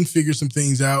help. We can figure some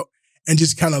things out. and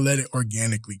just kind of let it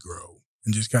organically grow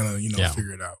and just kind of,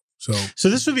 figure it out. So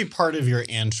this would be part of your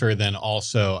answer then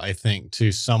also, I think,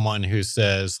 to someone who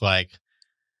says like,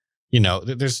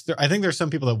 I think there's some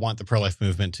people that want the pro-life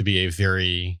movement to be a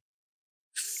very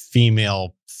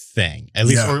female thing, at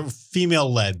least, or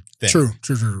female-led thing.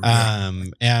 True.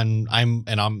 And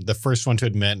I'm the first one to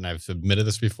admit, and I've admitted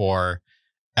this before,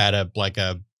 at a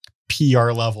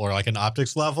PR level or like an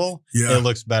optics level, it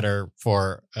looks better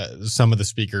for some of the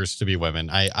speakers to be women.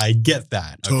 I get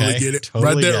that. Totally get it.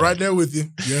 Right there with you.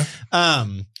 Yeah.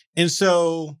 And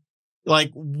so,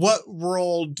 like, what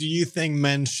role do you think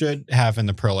men should have in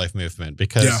the pro-life movement?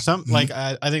 Because I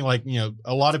think like,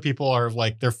 a lot of people are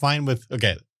like, they're fine with,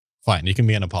 okay, fine, you can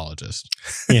be an apologist.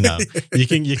 You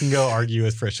can go argue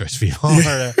with pro-choice people,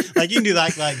 or like you can do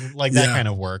that, like that kind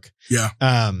of work. Yeah.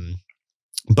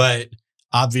 But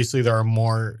obviously there are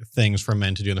more things for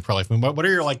men to do in the pro-life movement. What are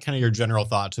your your general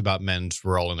thoughts about men's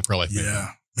role in the pro-life movement?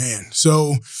 Yeah, man.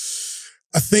 So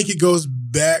I think it goes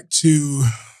back to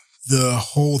the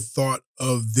whole thought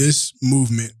of this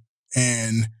movement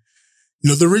and,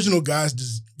 the original God's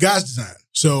design.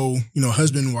 So,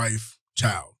 husband, wife,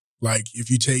 child. Like if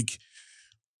you take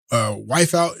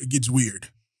wife out, it gets weird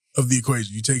of the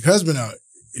equation. You take husband out,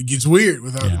 it gets weird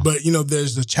without, but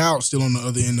there's a child still on the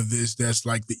other end of this. That's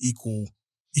like the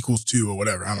equals to or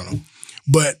whatever. I don't know.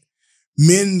 But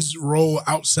men's role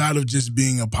outside of just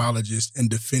being apologists and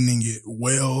defending it,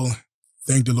 well,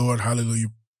 thank the Lord, hallelujah.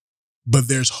 But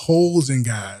there's holes in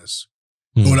guys.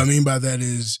 And what I mean by that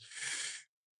is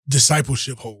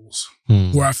discipleship holes,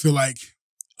 where I feel like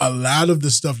a lot of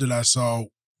the stuff that I saw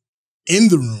in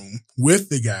the room with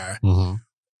the guy,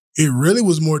 it really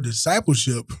was more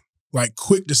discipleship, like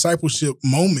quick discipleship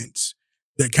moments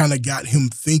that kind of got him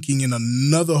thinking in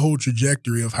another whole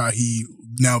trajectory of how he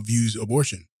now views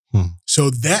abortion. So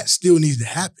that still needs to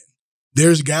happen.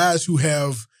 There's guys who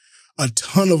have a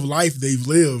ton of life they've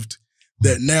lived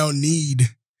that now need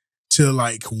to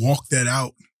like walk that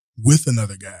out with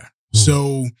another guy.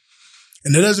 So,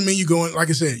 and that doesn't mean you're going, like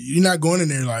I said, you're not going in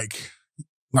there like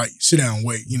sit down,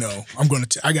 wait,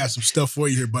 I got some stuff for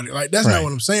you here, buddy. Like, that's not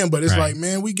what I'm saying, but it's like,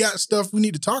 man, we got stuff we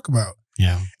need to talk about.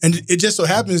 Yeah. And it just so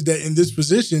happens that in this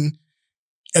position,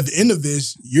 at the end of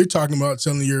this, you're talking about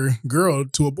telling your girl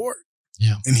to abort.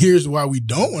 Yeah. And here's why we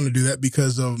don't want to do that,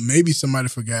 because of maybe somebody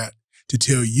forgot to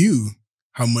tell you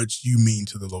how much you mean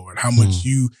to the Lord, how much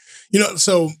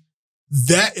so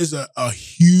that is a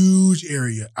huge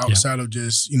area outside of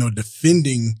just,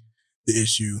 defending the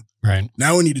issue. Right.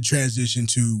 Now we need to transition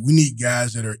to, we need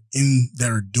guys that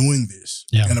are doing this.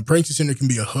 Yeah. And a pregnancy center can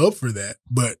be a hub for that,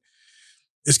 but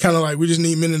it's kind of like we just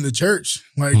need men in the church.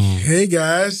 Like, hey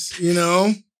guys, we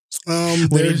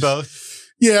need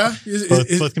both. Yeah.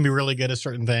 Both can be really good at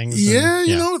certain things. Yeah,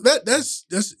 that's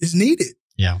it's needed.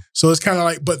 Yeah. So it's kind of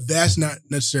like, but that's not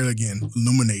necessarily, again,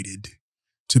 illuminated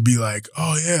to be like,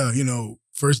 oh yeah,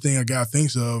 first thing a guy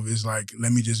thinks of is like,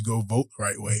 let me just go vote the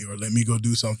right way, or let me go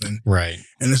do something. Right.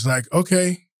 And it's like,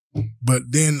 okay, but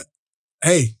then,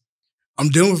 hey, I'm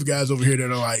dealing with guys over here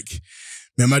that are like,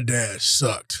 man, my dad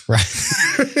sucked. Right.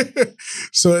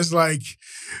 So it's like,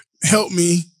 help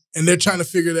me. And they're trying to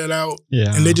figure that out.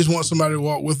 Yeah. And they just want somebody to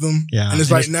walk with them. Yeah. And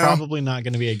it's like, now probably not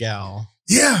going to be a gal.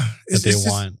 Yeah. That they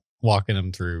want walking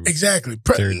them through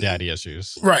their daddy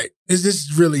issues. Right. It's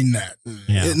just really not.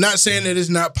 Yeah. Not saying that it's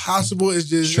not possible. It's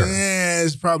just,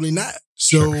 it's probably not.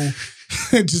 So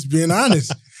just being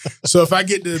honest. So if I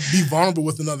get to be vulnerable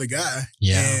with another guy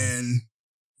and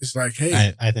it's like,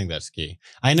 hey. I think that's key.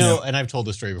 I know, and I've told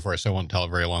this story before, so I won't tell it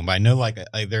very long, but I know like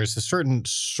there's a certain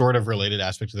sort of related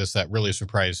aspect to this that really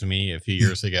surprised me a few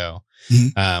years ago.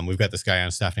 We've got this guy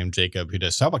on staff named Jacob who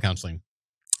does Bible counseling.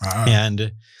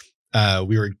 And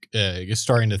we were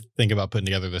starting to think about putting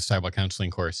together this Bible counseling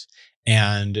course.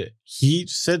 And he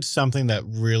said something that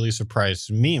really surprised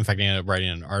me. In fact, I ended up writing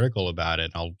an article about it.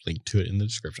 I'll link to it in the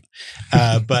description.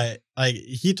 But like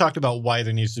he talked about why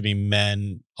there needs to be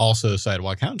men also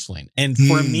sidewalk counseling. And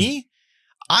for me,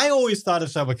 I always thought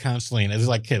of sidewalk counseling as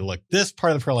like, okay, look, this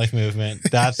part of the pro-life movement,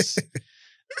 that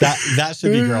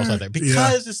should be girls out there,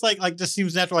 because it's like just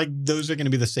seems natural. Like those are going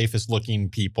to be the safest looking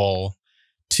people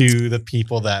to the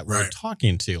people that we're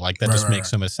talking to. Like that just makes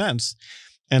so much sense.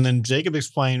 And then Jacob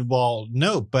explained, well,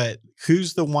 no, but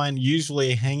who's the one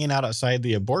usually hanging out outside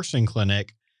the abortion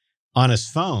clinic on his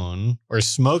phone or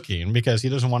smoking because he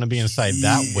doesn't want to be inside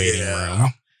that waiting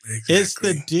room? Exactly. It's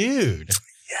the dude.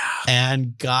 Yeah.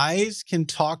 And guys can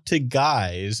talk to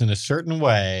guys in a certain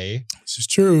way. This is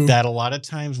true. That a lot of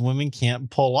times women can't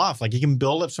pull off. Like he can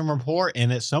build up some rapport,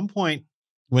 and at some point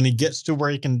when he gets to where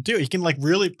he can do it, he can like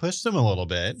really push them a little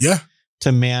bit. Yeah.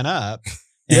 To man up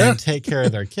and take care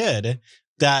of their kid,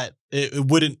 that it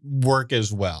wouldn't work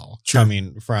as well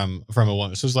coming from a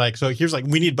woman. So it's like, here's like,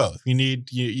 we need both.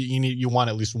 You want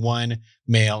at least one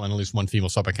male and at least one female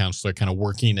support counselor kind of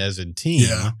working as a team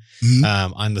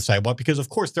on the sidewalk, because of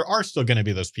course there are still going to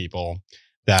be those people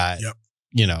that,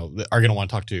 that are going to want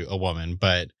to talk to a woman,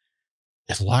 but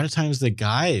a lot of times the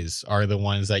guys are the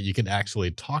ones that you can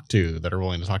actually talk to that are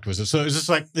willing to talk to us. So it's just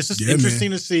like, this is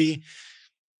interesting to see.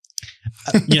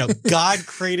 God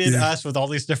created us with all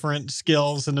these different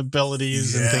skills and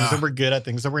abilities and things that we're good at,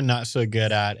 things that we're not so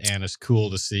good at. And it's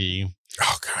cool to see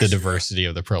the diversity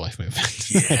of the pro-life movement.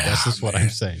 That's just what I'm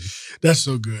saying. That's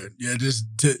so good. Yeah, just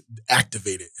to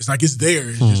activate it. It's like it's there.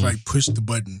 It's just like push the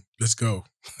button. Let's go.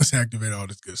 Let's activate all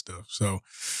this good stuff. So,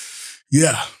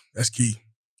 yeah, that's key.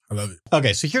 I love it.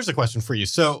 Okay, so here's a question for you.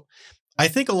 So I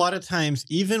think a lot of times,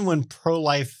 even when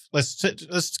pro-life, let's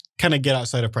kind of get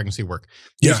outside of pregnancy work.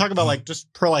 You talk about like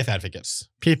just pro-life advocates,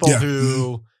 people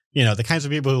who, the kinds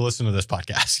of people who listen to this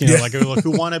podcast, like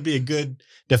who want to be a good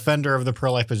defender of the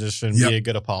pro-life position, be a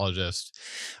good apologist.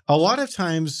 A lot of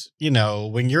times,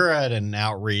 when you're at an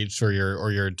outreach or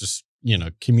you're just,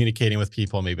 communicating with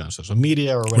people, maybe on social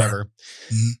media or whatever,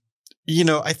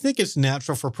 I think it's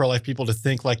natural for pro-life people to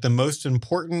think like the most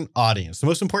important audience, the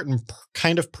most important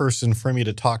kind of person for me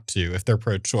to talk to if they're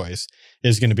pro-choice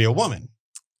is going to be a woman,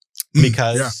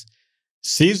 because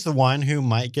she's the one who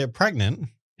might get pregnant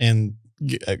in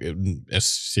a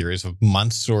series of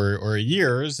months or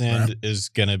years and is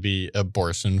going to be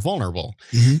abortion vulnerable.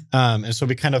 And so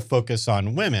we kind of focus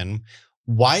on women.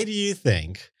 Why do you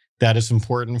think that it's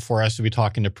important for us to be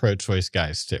talking to pro-choice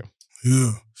guys too?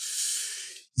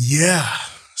 Yeah.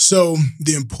 So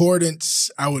the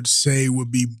importance, I would say,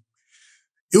 would be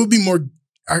more.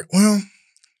 I'm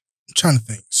trying to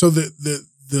think. So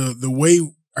the way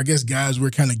I guess guys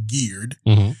we're kind of geared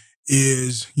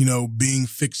is being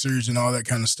fixers and all that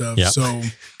kind of stuff. So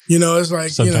it's like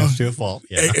sometimes to a fault.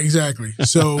 Exactly.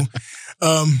 So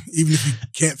even if you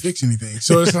can't fix anything,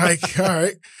 so it's like all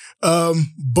right.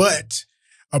 But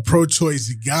a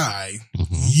pro-choice guy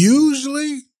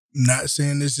usually. Not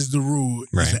saying this is the rule,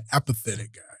 is an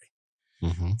apathetic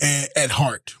guy. And at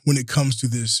heart, when it comes to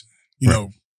this,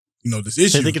 this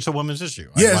issue. They think it's a woman's issue.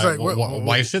 It's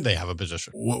why should they have a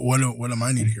position? What am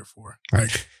I needed here for?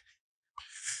 Right.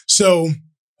 So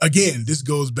again, this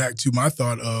goes back to my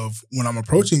thought of when I'm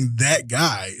approaching that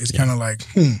guy, it's kind of like,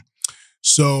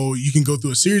 So you can go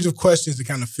through a series of questions to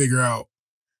kind of figure out,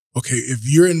 okay, if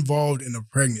you're involved in a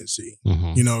pregnancy,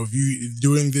 if you're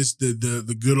doing this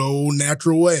the good old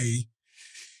natural way,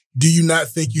 do you not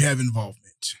think you have involvement?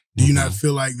 Do you not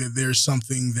feel like that there's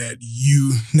something that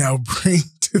you now bring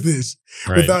to this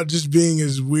without just being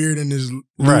as weird and as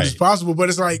rude as possible? But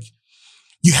it's like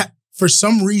you have, for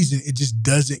some reason, it just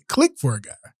doesn't click for a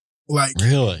guy. Like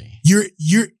really,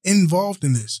 you're involved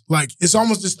in this. Like it's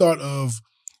almost this thought of.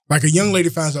 Like a young lady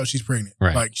finds out she's pregnant.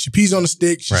 Like she pees on a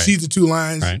stick. She sees the two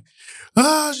lines.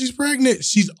 She's pregnant.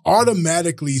 She's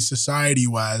automatically,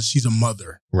 society-wise, she's a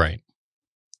mother.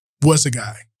 What's a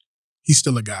guy? He's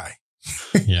still a guy.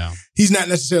 He's not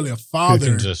necessarily a father.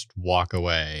 Who can just walk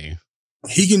away.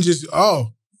 He can just,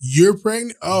 you're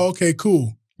pregnant? Oh, okay,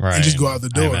 cool. And just go out the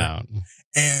door.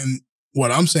 And what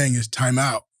I'm saying is time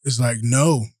out. It's like,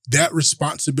 no, that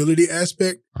responsibility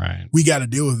aspect, we got to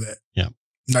deal with that.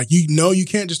 Like, you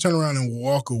can't just turn around and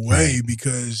walk away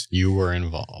because you were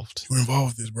involved. You were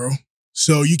involved with this, bro.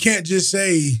 So you can't just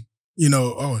say,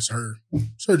 it's her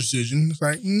decision. It's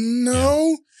like,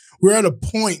 no, we're at a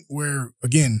point where,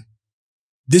 again,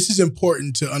 this is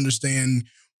important to understand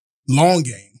long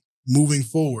game moving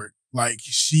forward. Like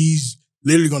she's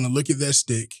literally going to look at that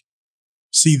stick,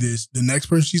 see this. The next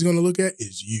person she's going to look at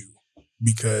is you.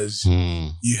 Because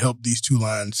you help these two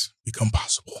lines become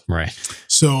possible.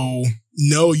 So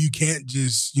no, you can't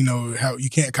just, you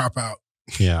can't cop out.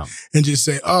 And just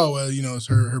say, oh, well, it's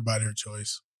her body, her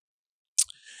choice.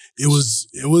 It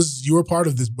was, you were part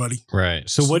of this, buddy.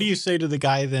 So what do you say to the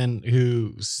guy then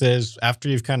who says, after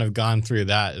you've kind of gone through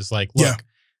that, is like, look,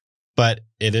 but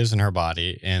it is in her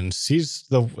body and she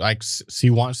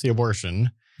wants the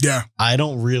abortion. I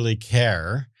don't really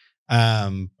care.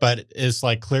 But it's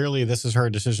like, clearly this is her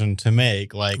decision to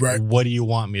make. Like, what do you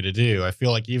want me to do? I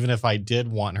feel like even if I did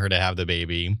want her to have the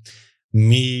baby,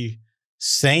 me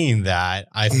saying that,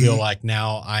 I feel like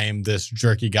now I am this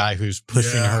jerky guy who's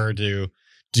pushing her to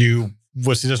do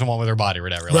what she doesn't want with her body or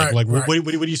whatever. What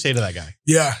do you say to that guy?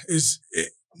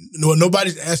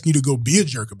 Nobody's asking you to go be a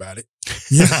jerk about it.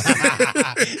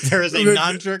 There is a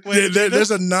non-jerk way.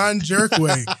 There's a non-jerk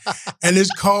way. And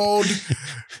it's called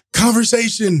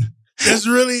conversation. That's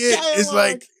really it. It's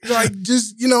like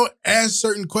just, ask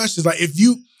certain questions. Like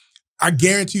I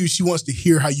guarantee you she wants to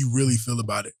hear how you really feel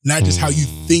about it, not just how you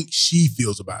think she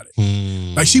feels about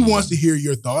it. Like she wants to hear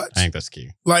your thoughts. I think that's key.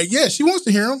 Like, yeah, she wants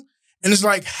to hear them. And it's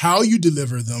like how you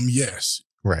deliver them, yes.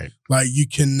 Right. Like you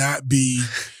cannot be,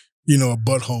 a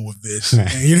butthole with this.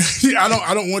 And,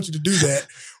 I don't want you to do that.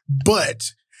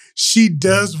 But she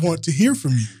does want to hear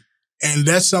from you. And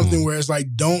that's something where it's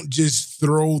like, don't just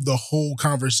throw the whole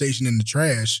conversation in the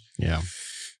trash. Yeah.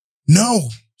 No,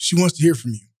 she wants to hear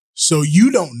from you. So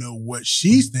you don't know what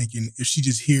she's thinking if she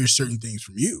just hears certain things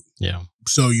from you. Yeah.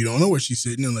 So you don't know where she's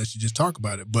sitting unless you just talk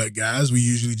about it. But guys, we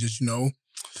usually just, I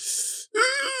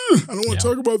don't want to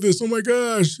talk about this. Oh my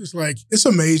gosh. It's like, it's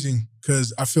amazing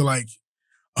because I feel like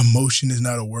emotion is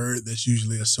not a word that's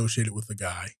usually associated with a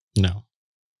guy. No.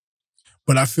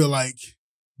 But I feel like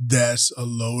that's a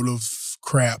load of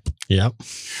crap. Yep.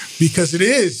 Because it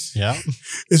is. Yeah.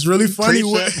 It's really funny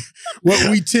what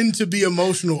we tend to be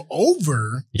emotional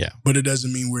over. Yeah. But it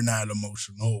doesn't mean we're not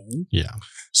emotional. Yeah.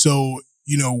 So,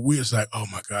 we're just like, oh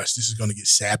my gosh, this is going to get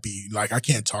sappy. Like, I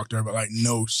can't talk to her. But like,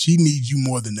 no, she needs you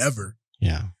more than ever.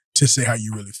 Yeah. To say how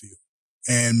you really feel.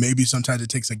 And maybe sometimes it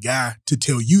takes a guy to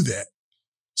tell you that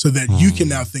so that you can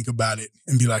now think about it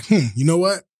and be like, you know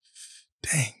what?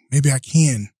 Dang, maybe I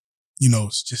can,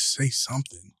 just say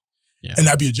something and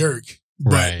not be a jerk,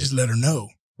 but just let her know.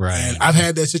 Right. And I've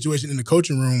had that situation in the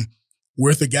coaching room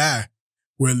with a guy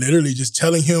where literally just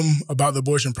telling him about the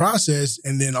abortion process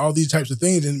and then all these types of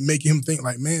things and making him think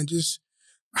like, man, just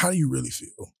how do you really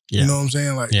feel? Yeah. You know what I'm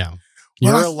saying? Like, yeah.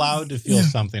 You're allowed to feel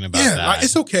something about that. Like,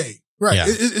 it's okay. Right. Yeah.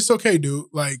 It's okay, dude.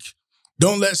 Like,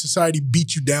 don't let society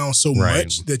beat you down so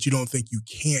much that you don't think you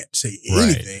can't say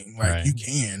anything. Like, you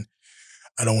can.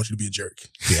 I don't want you to be a jerk.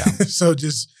 Yeah. So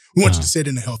we want you to say it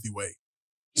in a healthy way.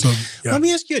 So let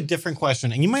me ask you a different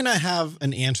question, and you might not have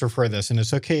an answer for this, and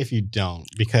it's okay if you don't,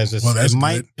 because it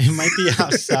might be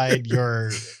outside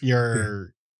your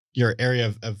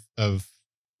area of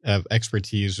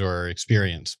expertise or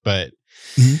experience. But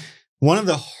one of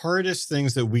the hardest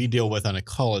things that we deal with on a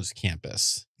college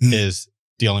campus is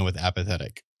dealing with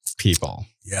apathetic people.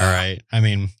 Yeah. All right. I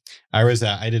mean, I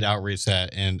did outreach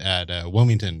at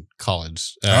Wilmington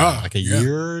College like a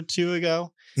year or two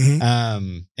ago.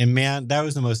 And man, that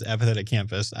was the most apathetic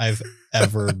campus I've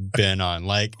ever been on.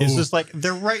 Like, it's just like,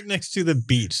 they're right next to the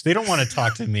beach. They don't want to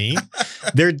talk to me.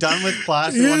 They're done with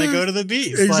class. They want to go to the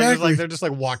beach. Exactly. Like they're just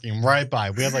like walking right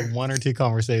by. We had like one or two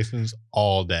conversations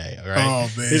all day. Right. Oh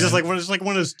man. It's just like one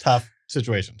of those tough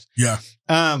situations. Yeah.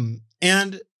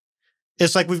 And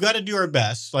it's like, we've got to do our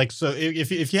best. Like, so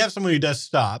if you have someone who does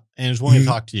stop and is willing to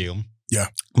talk to you,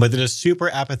 but that is super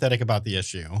apathetic about the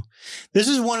issue, this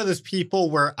is one of those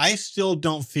people where I still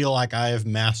don't feel like I have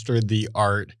mastered the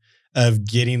art of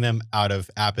getting them out of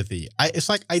apathy. It's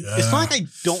not like I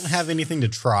don't have anything to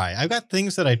try. I've got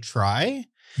things that I try.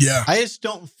 Yeah. I just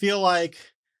don't feel like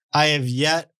I have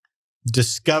yet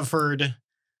discovered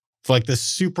like the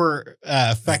super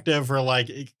effective or like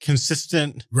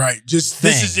consistent just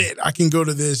thing. This is it. I can go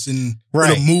to this and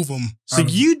it'll move them. So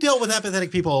you dealt with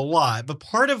apathetic people a lot, but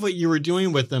part of what you were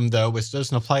doing with them, though, which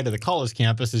doesn't apply to the college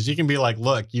campus, is you can be like,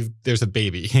 look, there's a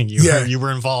baby and you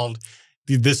were involved.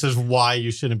 This is why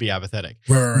you shouldn't be apathetic.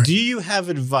 Right. Do you have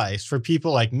advice for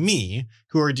people like me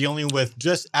who are dealing with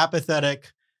just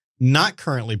apathetic, not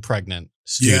currently pregnant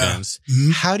students?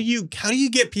 How do you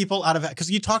get people out of it? Because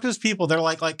you talk to those people, they're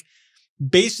like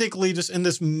basically just in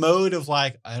this mode of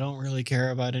like, I don't really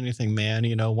care about anything, man.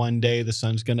 One day the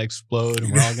sun's gonna explode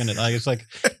and we're all gonna like, it's like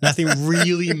nothing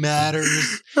really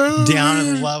matters down at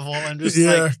the level, and just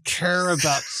like care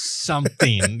about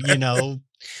something,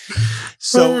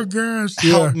 So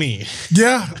help me.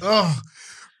 Yeah. Oh,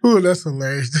 that's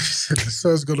hilarious. The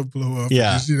sun's gonna blow up.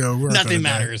 Yeah. Just, nothing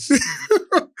matters.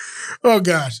 Oh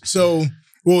gosh. So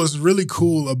what was really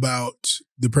cool about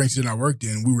the pregnancy that I worked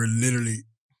in, we were literally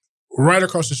right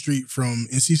across the street from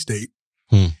NC State.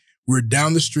 We're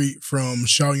down the street from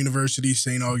Shaw University,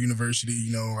 St. Aug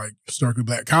University, like historically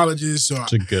black colleges. So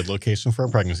it's a good location for a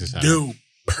pregnancy center. Dude,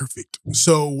 perfect.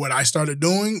 So what I started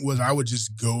doing was I would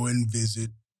just go and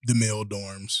visit the male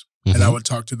dorms, and I would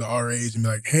talk to the RAs and be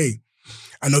like, hey,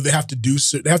 I know they have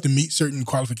to meet certain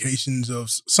qualifications of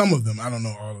some of them. I don't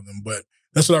know all of them, but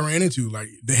that's what I ran into. Like,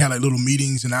 they had like little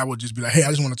meetings, and I would just be like, hey, I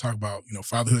just want to talk about,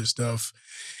 fatherhood stuff,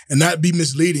 and not be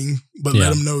misleading, but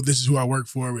let them know this is who I work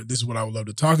for. This is what I would love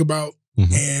to talk about.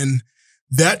 And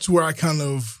that's where I kind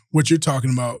of, what you're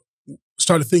talking about,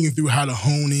 started thinking through how to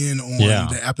hone in on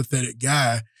the apathetic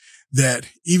guy, that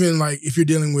even like, if you're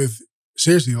dealing with,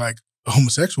 seriously, like a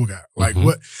homosexual guy? Like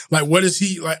what is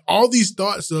he like? All these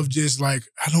thoughts of just like,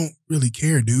 I don't really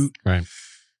care, dude. Right.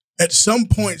 At some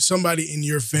point, somebody in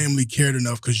your family cared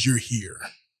enough because you're here.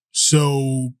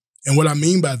 So, and what I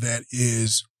mean by that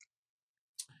is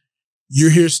you're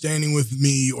here standing with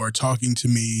me or talking to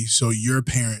me. So your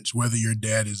parents, whether your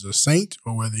dad is a saint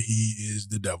or whether he is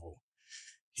the devil,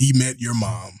 he met your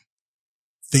mom.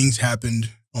 Things happened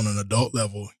on an adult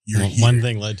level. You're here. One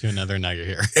thing led to another. Now you're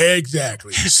here.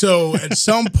 Exactly. So at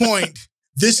some point,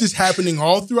 this is happening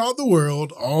all throughout the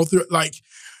world, all through, like,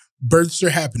 births are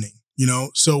happening, you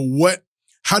know? So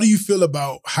how do you feel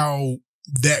about how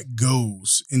that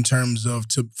goes in terms of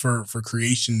for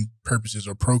creation purposes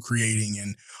or procreating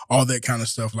and all that kind of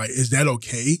stuff? Like, is that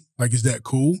okay? Like, is that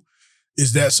cool?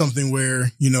 Is that something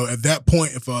where, you know, at that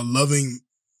point, if a loving,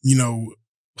 you know,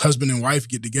 husband and wife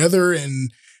get together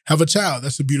and have a child,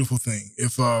 that's a beautiful thing.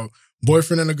 If a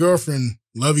boyfriend and a girlfriend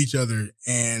love each other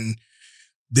and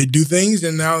they do things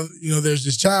and now, you know, there's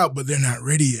this child, but they're not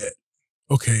ready yet.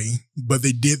 Okay. But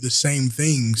they did the same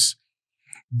things.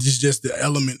 Just the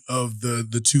element of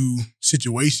the two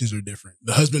situations are different.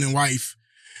 The husband and wife,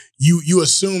 you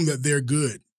assume that they're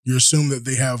good. You assume that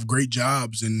they have great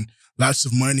jobs and lots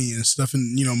of money and stuff,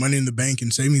 and, you know, money in the bank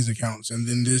and savings accounts. And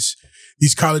then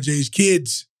these college age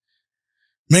kids,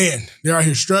 man, they're out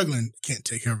here struggling. Can't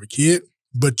take care of a kid,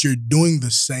 but you're doing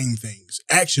the same things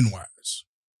action wise.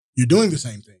 You're doing the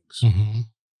same things,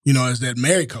 you know, as that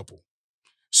married couple.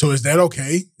 So is that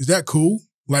okay? Is that cool?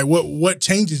 Like what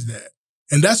changes that?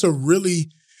 And that's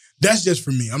just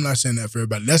for me. I'm not saying that for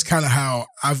everybody. That's kind of how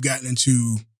I've gotten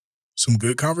into some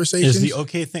good conversations. Is the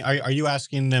okay thing, are you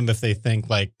asking them if they think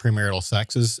like premarital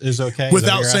sex is okay?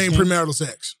 Without saying premarital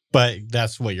sex. But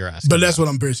that's what you're asking. But that's what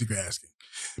I'm basically asking.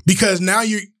 Because now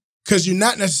you're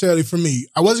not necessarily, for me,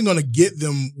 I wasn't going to get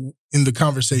them in the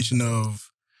conversation of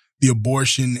the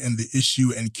abortion and the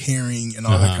issue and caring and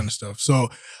all that kind of stuff. So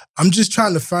I'm just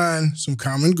trying to find some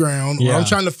common ground. Or I'm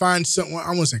trying to find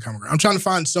I won't say common ground. I'm trying to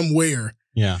find somewhere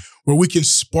where we can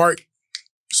spark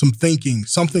some thinking,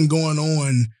 something going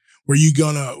on where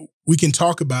we can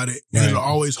talk about it and it'll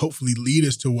always hopefully lead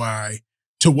us to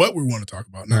what we want to talk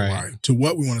about, not why, to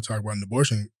what we want to talk about in the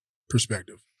abortion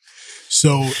perspective.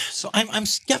 So I'm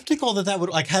skeptical that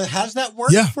would, like, has that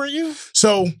worked for you?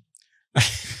 So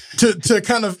to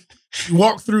kind of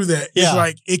walk through that, it's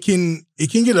like it can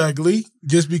get ugly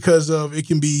just because of it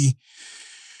can be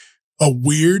a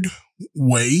weird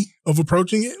way of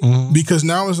approaching it because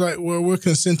now it's like, well, we're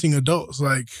consenting adults.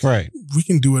 Like, we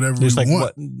can do whatever we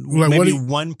want. Maybe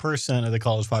 1% of the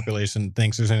college population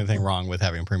thinks there's anything wrong with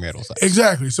having premarital sex.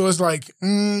 Exactly. So it's like,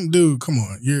 dude, come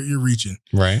on, you're reaching.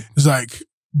 Right. It's like,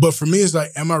 but for me, it's like,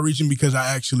 am I reaching because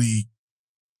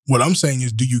what I'm saying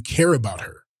is, do you care about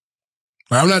her?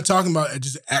 Like, I'm not talking about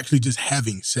just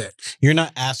having sex. You're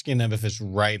not asking them if it's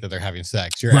right that they're having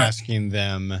sex. You're asking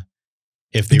them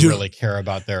if they really care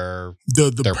about their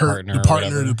partner,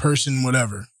 the person,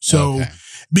 whatever. So,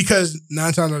 because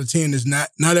 9 times out of 10 is not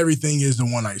everything is the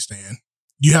one night stand.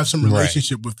 You have some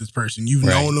relationship with this person. You've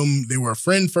known them. They were a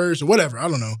friend first or whatever. I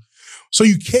don't know. So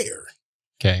you care.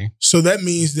 Okay. So that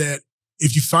means that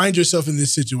if you find yourself in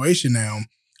this situation now,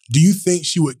 do you think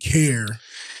she would care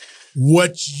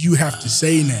what you have to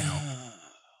say now?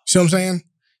 See what I'm saying?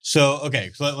 So,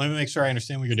 okay, so let me make sure I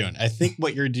understand what you're doing. I think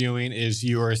what you're doing is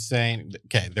you are saying,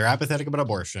 okay, they're apathetic about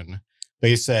abortion,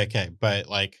 but you say, okay, but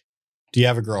like, do you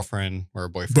have a girlfriend or a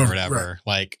boyfriend or whatever?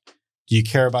 Like, do you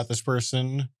care about this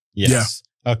person? Yes.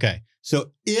 Yeah. Okay.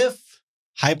 So if,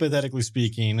 hypothetically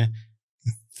speaking,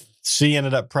 she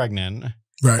ended up pregnant,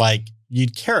 like,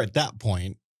 you'd care at that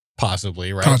point,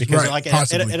 possibly, right? Because like it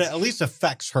at least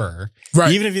affects her.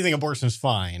 Right. Even if you think abortion's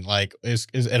fine, like it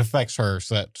affects her,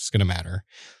 so that's going to matter.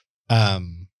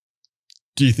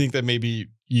 Do you think that maybe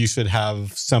you should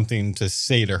have something to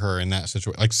say to her in that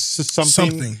situation? Like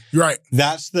something. Right.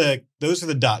 Those are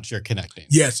the dots you're connecting.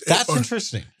 Yes. That's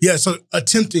interesting. Yeah. So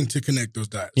attempting to connect those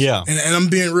dots. Yeah. And I'm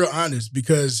being real honest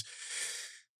because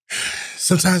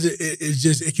sometimes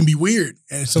it can be weird,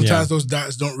 and sometimes those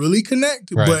dots don't really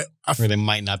connect. But or they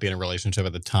might not be in a relationship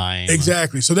at the time.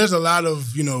 Exactly. So there's a lot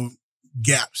of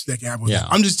gaps that can happen. With that.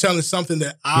 I'm just telling something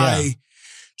that I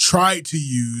tried to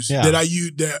use that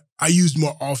I used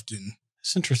more often.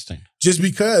 It's interesting. Just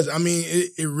because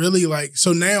it really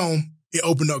so now it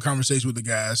opened up conversation with the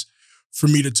guys for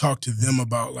me to talk to them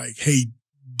about like, hey,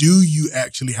 do you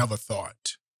actually have a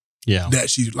thought? Yeah. That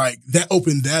she's like, that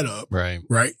opened that up. Right.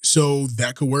 Right. So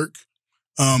that could work.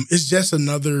 It's just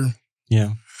another,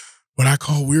 what what I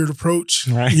call weird approach,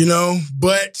 right.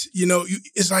 but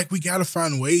it's like we got to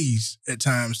find ways at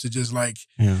times to just like,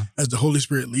 as the Holy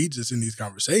Spirit leads us in these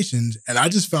conversations. And I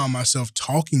just found myself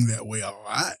talking that way a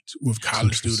lot with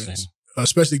college students,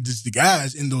 especially just the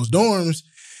guys in those dorms.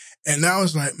 And now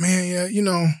it's like, man,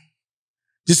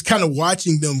 just kind of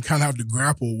watching them kind of have to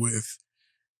grapple with,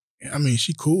 I mean,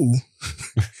 she cool,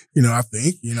 I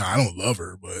think, I don't love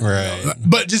her, but,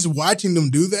 but just watching them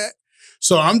do that.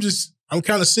 So I'm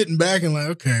kind of sitting back and like,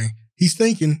 okay, he's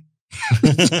thinking.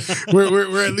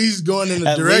 we're at least going in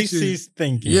a direction. At least he's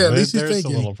thinking. Yeah, at least he's thinking.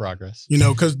 There's a little progress.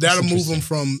 Because that'll move him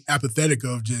from apathetic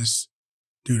of just,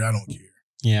 dude, I don't care.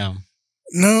 Yeah.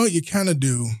 No, you kind of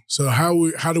do. So how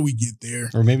do we get there?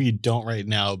 Or maybe you don't right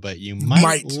now, but you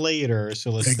might later.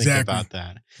 So let's think about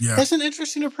that. Yeah. That's an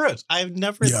interesting approach. I've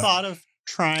never thought of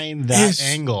trying that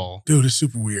angle. Dude, it's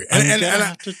super weird. And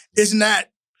it's not.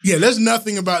 Yeah, there's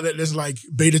nothing about that that's like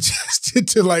beta tested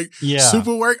to like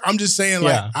super work. I'm just saying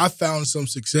I found some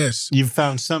success. You've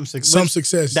found some success. Some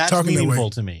success. That's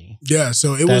meaningful to me. Yeah,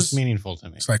 so that's meaningful to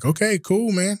me. It's like, okay,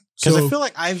 cool, man. Because I feel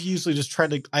like I've usually just tried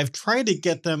to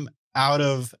get them out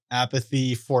of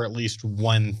apathy for at least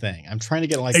one thing. I'm trying to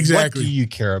get like, what do you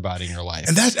care about in your life?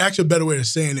 And that's actually a better way of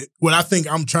saying it. What I think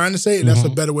I'm trying to say, that's a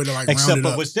better way to like round it up.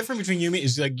 But what's different between you and me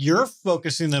is like you're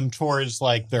focusing them towards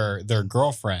like their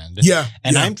girlfriend. Yeah.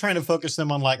 And I'm trying to focus them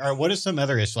on like, all right, what is some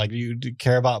other issue? Like, do you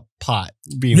care about pot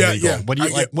being legal? Yeah. What do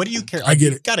you care? Like, I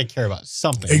get it. You gotta care about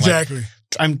something. Exactly.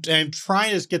 Like, I'm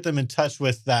trying to get them in touch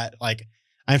with that. Like,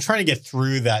 I'm trying to get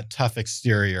through that tough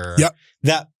exterior. Yep.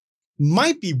 That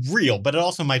might be real, but it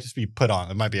also might just be put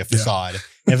on. It might be a facade.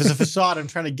 If it's a facade, I'm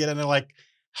trying to get in there like,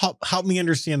 help me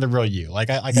understand the real you. Like,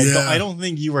 I don't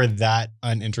think you are that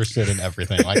uninterested in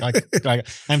everything. Like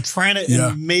I'm trying to,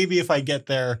 and maybe if I get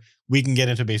there, we can get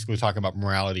into basically talking about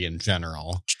morality in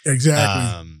general.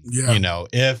 Exactly.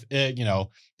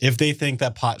 If they think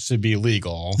that pot should be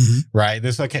legal, right?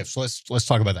 So let's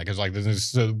talk about that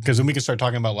because then we can start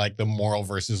talking about like the moral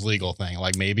versus legal thing.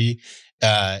 Like maybe,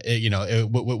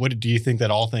 what do you think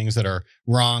that all things that are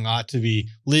wrong ought to be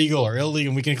legal or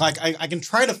illegal? And we can I can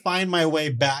try to find my way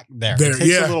back there. It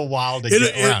takes a little while to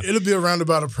get around. It'll be a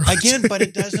roundabout approach again, but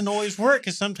it doesn't always work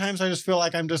because sometimes I just feel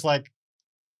like I'm just like.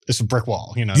 It's a brick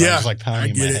wall, I'm just like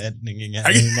pounding my head.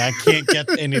 I can't get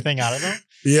anything out of them.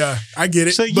 Yeah, I get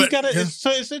it. So you got to.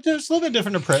 So it's a little bit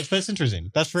different approach, but it's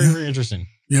interesting. That's very, very interesting.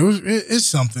 Yeah, it's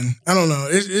something. I don't know.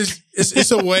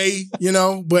 It's a way,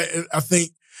 But I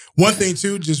think one thing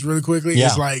too, just really quickly,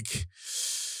 is like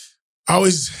I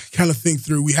always kind of think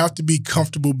through. We have to be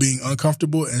comfortable being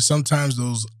uncomfortable, and sometimes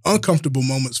those uncomfortable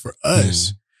moments for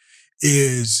us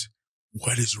is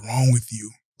what is wrong with you?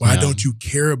 Why don't you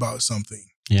care about something?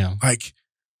 Yeah. Like,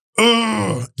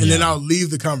 and then I'll leave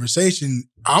the conversation.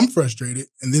 I'm frustrated.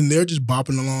 And then they're just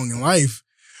bopping along in life.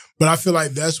 But I feel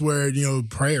like that's where,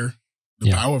 prayer,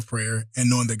 the power of prayer and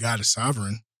knowing that God is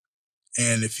sovereign.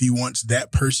 And if he wants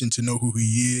that person to know who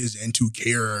he is and to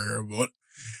care,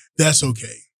 that's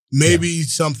okay. Maybe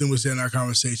something was in our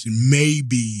conversation,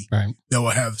 maybe that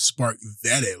will have sparked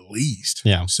that at least.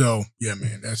 Yeah. So, yeah,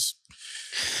 man, that's.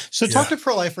 So talk to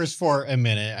pro-lifers for a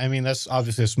minute. I mean, that's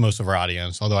most of our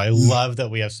audience, although I love that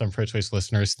we have some pro-choice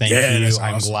listeners. Thank you. Awesome.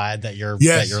 I'm glad that you're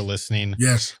listening.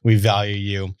 Yes. We value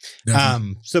you.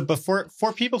 But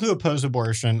for people who oppose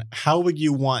abortion, how would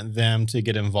you want them to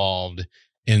get involved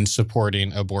in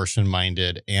supporting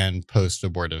abortion-minded and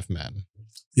post-abortive men?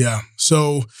 Yeah.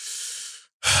 So,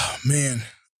 man,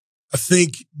 I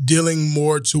think dealing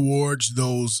more towards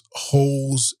those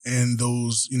holes and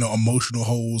those, emotional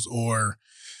holes or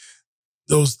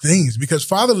those things, because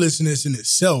fatherlessness in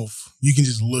itself, you can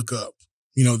just look up,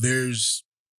 there's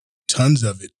tons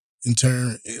of it in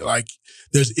turn. Like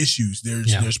there's issues,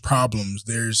 there's problems,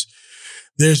 there's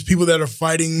people that are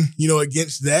fighting,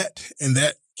 against that, and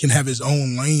that can have its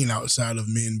own lane outside of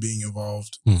men being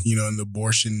involved, in the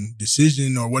abortion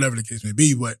decision or whatever the case may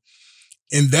be. But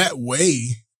in that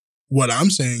way, what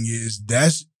I'm saying is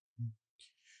that's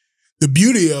the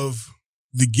beauty of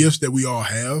the gifts that we all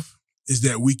have is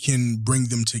that we can bring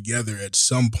them together at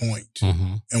some point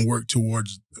and work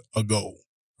towards a goal,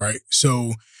 right?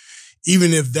 So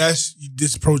even if that's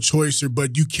this pro-choicer,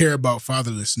 but you care about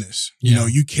fatherlessness,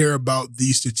 you care about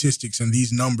these statistics and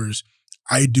these numbers,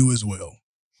 I do as well.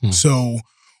 So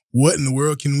what in the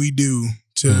world can we do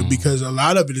because a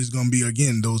lot of it is going to be,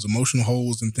 again, those emotional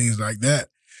holes and things like that.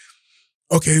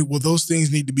 Okay, well, those things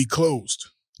need to be closed.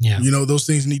 Yeah. Those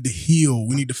things need to heal.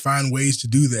 We need to find ways to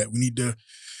do that. We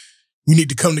need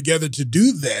to come together to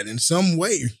do that in some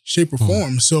way, shape, or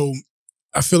form. So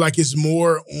I feel like it's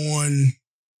more on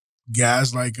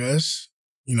guys like us,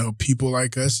 people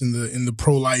like us in the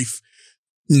pro-life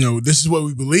this is what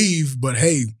we believe, but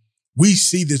hey, we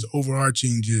see this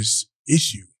overarching just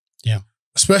issue. Yeah.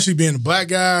 Especially being a Black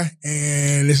guy.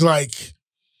 And it's like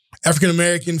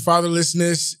African-American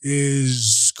fatherlessness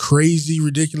is crazy,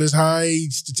 ridiculous, high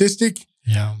statistic.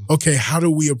 Yeah. Okay, how do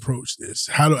we approach this?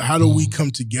 How do we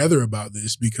come together about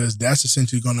this? Because that's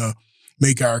essentially going to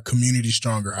make our community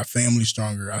stronger, our family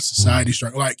stronger, our society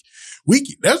stronger. Like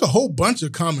there's a whole bunch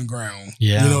of common ground,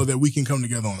 that we can come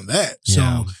together on that.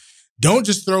 So don't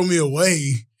just throw me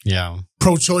away,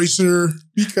 pro-choicer,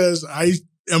 because I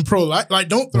am pro-life. Like,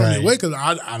 don't throw me away because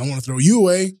I don't want to throw you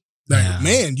away. Like,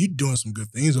 man, you're doing some good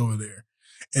things over there.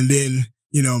 And then,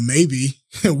 maybe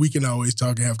we can always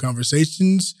talk and have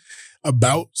conversations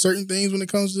about certain things when it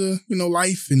comes to,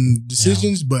 life and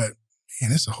decisions. But man,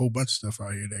 there's a whole bunch of stuff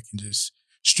out here that can just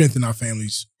strengthen our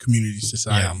families, community,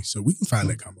 society. Yeah. So we can find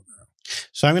that common ground.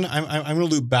 So I'm gonna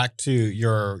loop back to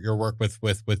your work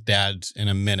with dads in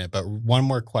a minute, but one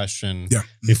more question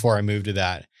before I move to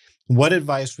that. What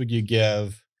advice would you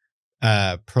give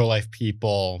pro-life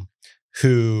people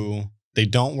who they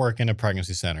don't work in a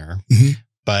pregnancy center,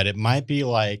 but it might be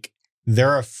like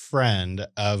they're a friend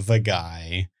of a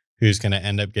guy who's going to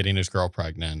end up getting his girl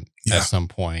pregnant at some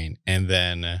point, and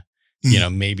then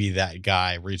maybe that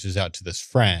guy reaches out to this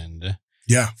friend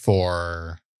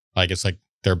for like, it's like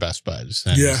their best buds,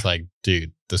 and it's like,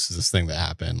 dude, this is this thing that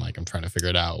happened, like I'm trying to figure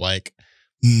it out. Like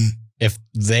if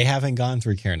they haven't gone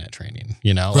through CareNet training,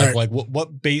 like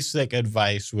what basic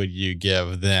advice would you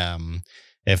give them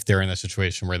if they're in a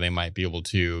situation where they might be able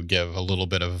to give a little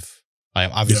bit of,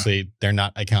 obviously they're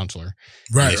not a counselor.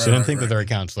 Right. They shouldn't think that they're a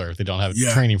counselor if they don't have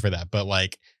training for that, but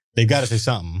like they've got to say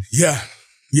something. Yeah.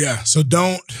 Yeah. So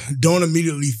don't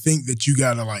immediately think that you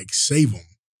got to like save them.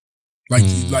 Like,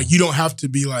 like you don't have to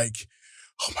be like,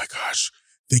 oh my gosh,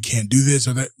 they can't do this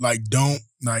or that. Like,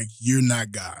 you're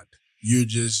not God.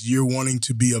 You're wanting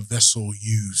to be a vessel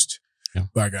used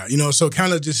by God. So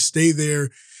kind of just stay there,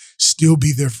 still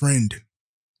be their friend.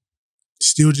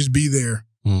 Still just be there.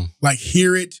 Like,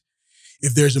 hear it.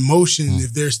 If there's emotion,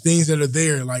 if there's things that are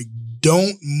there, like,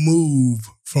 don't move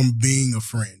from being a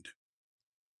friend.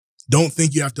 Don't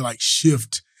think you have to like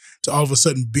shift to all of a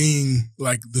sudden being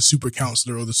like the super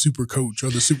counselor or the super coach or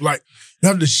the super, like, you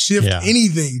don't have to shift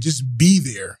anything. Just be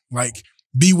there. Like,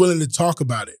 be willing to talk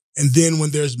about it. And then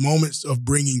when there's moments of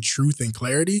bringing truth and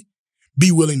clarity,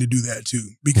 be willing to do that too,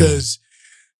 because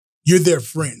you're their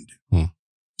friend.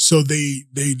 So they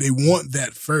want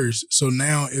that first. So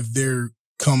now if there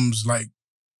comes like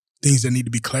things that need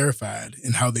to be clarified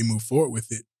and how they move forward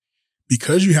with it,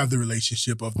 because you have the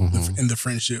relationship of and the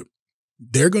friendship,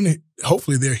 they're going to,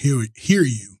 hopefully they'll hear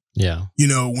you. Yeah.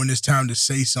 When it's time to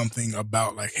say something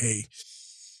about like, hey,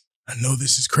 I know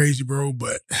this is crazy, bro,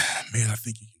 but man, I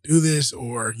think you can do this,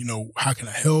 or, how can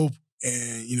I help?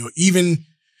 And,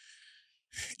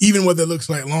 even what that looks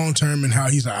like long-term and how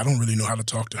he's like, I don't really know how to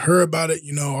talk to her about it,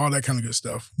 all that kind of good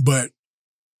stuff. But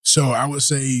so I would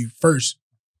say first,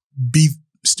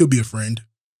 still be a friend.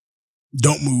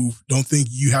 Don't move. Don't think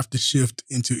you have to shift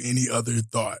into any other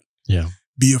thought. Yeah.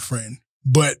 Be a friend.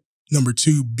 But number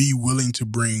two, be willing to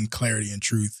bring clarity and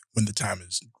truth when the time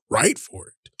is right for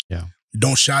it. Yeah.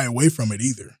 Don't shy away from it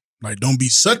either. Like, don't be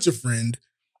such a friend,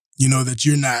 that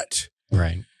you're not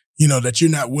right. That you're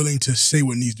not willing to say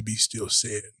what needs to be still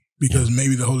said, because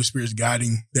maybe the Holy Spirit is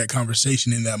guiding that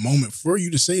conversation in that moment for you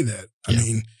to say that. I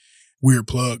mean, weird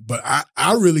plug, but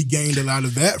I really gained a lot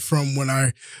of that from when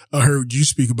I heard you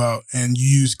speak about, and you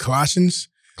used Colossians.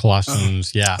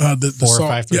 The 4,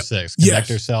 5 through 6. Connect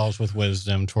yourselves with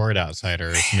wisdom toward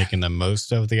outsiders, making the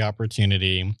most of the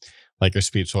opportunity. Like your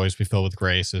speech always be filled with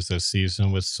grace, as though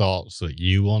seasoned with salt, so that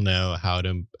you will know how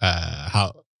to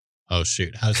oh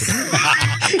shoot! How's it?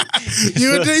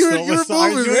 you were moving, man.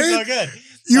 So good.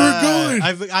 You were going.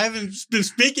 I haven't been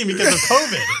speaking because of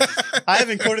COVID. I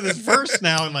haven't quoted this verse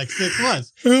now in like 6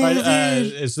 months.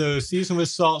 So season with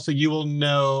salt, so you will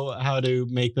know how to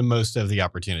make the most of the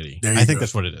opportunity. I think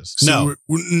that's what it is. So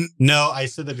no, I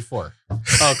said that before.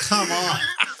 Oh, come on.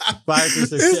 5 through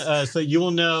 6. So you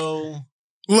will know.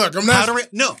 Look, I'm not.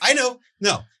 I know.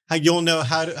 No. You'll know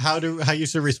how you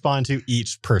should respond to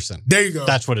each person. There you go.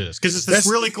 That's what it is. Because it's this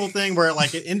really cool thing where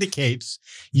like it indicates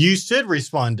you should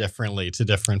respond differently to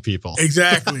different people.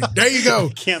 Exactly. There you go.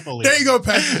 Can't believe There you go,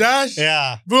 Pastor Josh.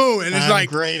 Yeah. Boom. And it's I'm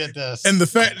great at this. And the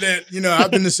fact that,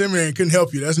 I've been to seminary and couldn't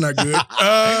help you, that's not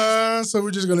good. So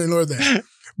we're just going to ignore that.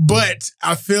 But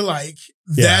I feel like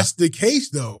that's the case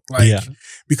though. Like,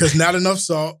 because not enough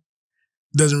salt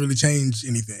doesn't really change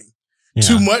anything. Yeah.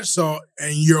 Too much salt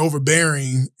and you're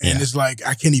overbearing and it's like,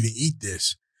 I can't even eat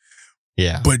this.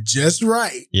 Yeah. But just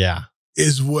right. Yeah.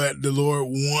 is what the Lord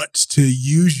wants to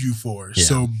use you for. Yeah.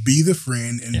 So be the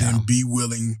friend and then be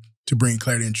willing to bring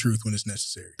clarity and truth when it's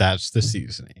necessary. That's the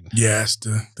seasoning. Yeah, that's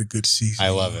the good seasoning.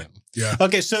 I love it. Yeah.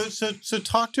 Okay, so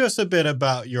talk to us a bit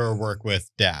about your work with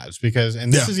dads, because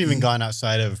this has even gone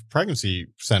outside of pregnancy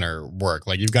center work.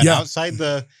 Like you've gone outside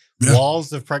the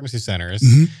walls of pregnancy centers.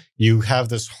 Mm-hmm. You have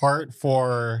this heart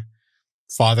for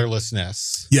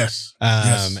fatherlessness. Yes.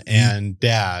 And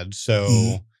dad.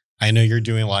 So I know you're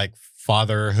doing like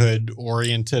fatherhood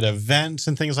oriented events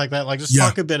and things like that. Like just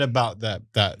talk a bit about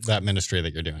that ministry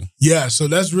that you're doing. Yeah. So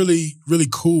that's really, really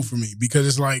cool for me, because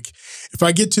it's like, if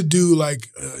I get to do like,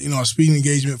 a speaking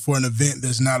engagement for an event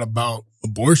that's not about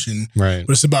abortion, right,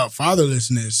 but it's about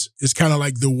fatherlessness, it's kind of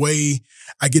like the way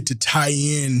I get to tie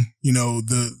in,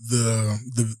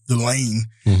 the lane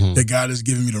that God has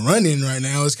given me to run in right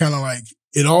now. It's kind of like,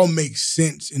 it all makes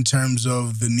sense in terms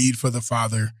of the need for the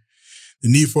father,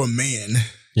 the need for a man,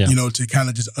 to kind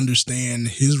of just understand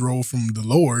his role from the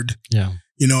Lord,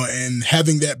 and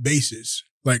having that basis.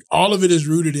 Like all of it is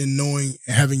rooted in knowing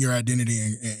and having your identity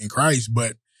in Christ.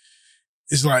 But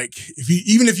it's like,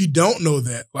 even if you don't know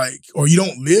that, like, or you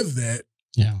don't live that,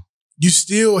 you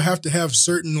still have to have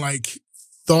certain like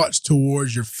thoughts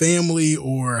towards your family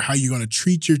or how you're going to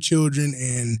treat your children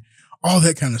and all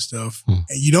that kind of stuff. And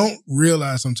you don't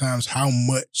realize sometimes how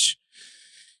much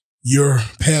your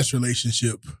past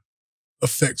relationship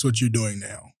affects what you're doing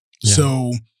now. Yeah.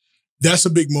 So that's a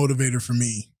big motivator for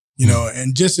me,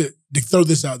 and just to throw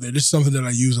this out there, this is something that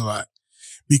I use a lot,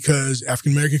 because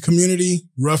African-American community,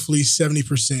 roughly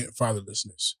 70%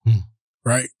 fatherlessness,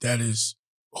 right? That is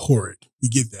horrid. We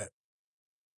get that.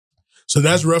 So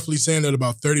that's roughly saying that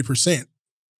about 30%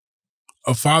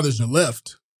 of fathers are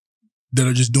left that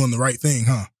are just doing the right thing,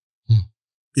 huh?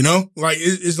 Like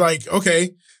it's like,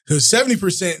 okay, because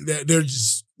 70% that they're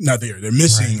just not there. They're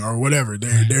missing or whatever.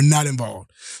 They're not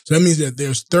involved. So that means that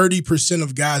there's 30%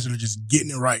 of guys that are just getting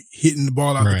it right, hitting the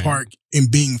ball out the park and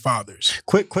being fathers.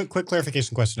 Quick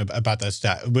clarification question about that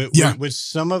stat. With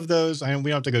some of those, I mean,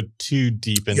 we don't have to go too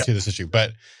deep into this issue,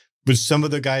 but would some of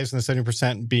the guys in the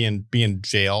 70% be in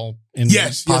jail?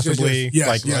 Possibly? Yes.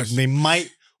 Like they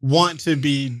might want to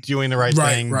be doing the right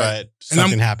thing, but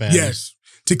something happened. Yes.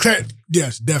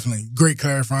 Yes, definitely. Great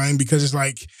clarifying, because it's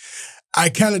like, I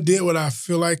kind of did what I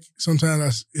feel like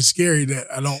sometimes it's scary that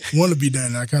I don't want to be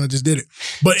done. I kind of just did it.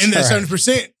 But in that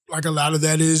 70%, like a lot of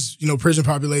that is, prison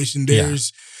population.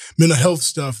 There's mental health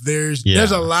stuff. There's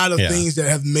a lot of things that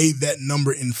have made that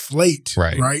number inflate.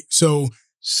 Right. So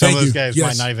some of those guys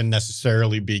might not even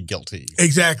necessarily be guilty.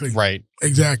 Exactly. Right.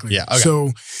 Exactly. Yeah. Okay. So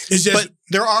it's just. But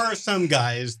there are some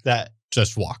guys that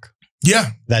just walk.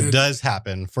 Yeah. That does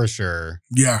happen for sure.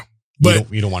 Yeah.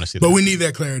 But you don't want to see that. But we need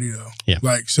that clarity though. Yeah.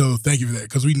 Like, so thank you for that,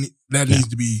 because that needs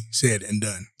to be said and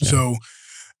done. Yeah. So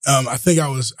I think I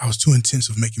was too intense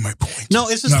of making my point. No,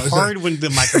 it's just hard when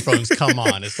the microphones come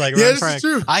on. It's like,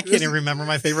 true. I can't even remember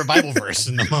my favorite Bible verse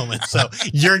in the moment. So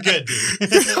you're good, dude.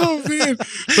 Oh man.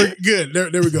 But good.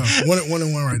 There we go. One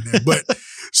and one right there. But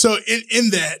so in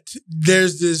that,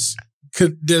 there's this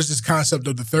concept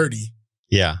of the 30%.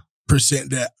 Yeah.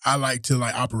 That I like to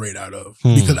like operate out of,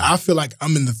 because I feel like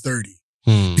I'm in the 30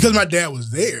 because my dad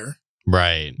was there.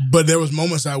 Right. But there was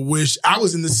moments I wish I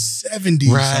was in the 70s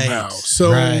somehow.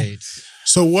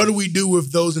 So what do we do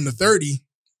with those in the 30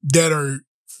 that are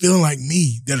feeling like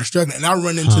me, that are struggling? And I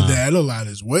run into that a lot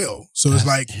as well. So it's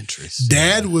like,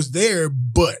 dad was there,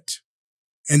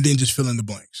 and then just fill in the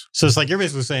blanks. So it's like, you're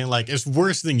basically saying like, it's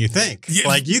worse than you think. Yeah.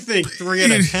 Like you think 3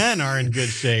 out of 10 are in good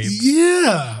shape.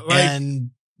 Yeah.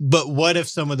 But what if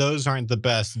some of those aren't the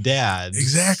best dads?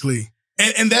 Exactly.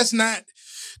 And that's not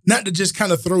to just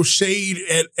kind of throw shade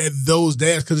at those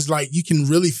dads, because it's like you can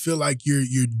really feel like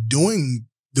you're doing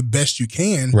the best you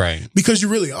can. Right. Because you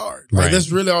really are. Like that's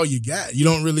really all you got. You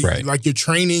don't really like your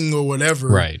training or whatever.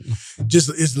 Right. Just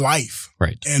it's life.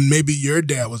 Right. And maybe your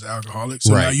dad was alcoholic.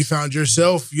 So now you found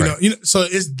yourself, you know, so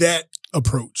it's that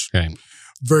approach. Right.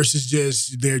 Versus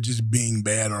just they're just being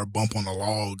bad or a bump on the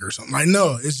log or something. Like,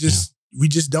 no, it's just we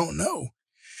just don't know.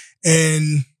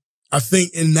 And I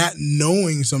think in not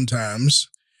knowing sometimes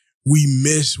we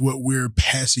miss what we're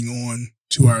passing on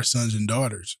to our sons and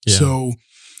daughters. Yeah. So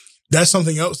that's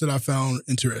something else that I found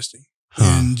interesting.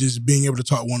 And just being able to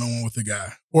talk one-on-one with a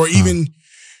guy. Or even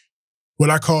what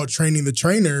I call training the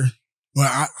trainer.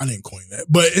 Well, I didn't coin that.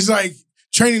 But it's like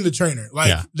training the trainer.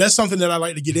 Like that's something that I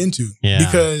like to get into. Yeah.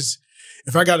 Because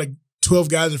if I got 12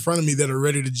 guys in front of me that are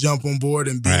ready to jump on board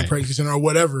and be in a practice center or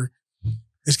whatever,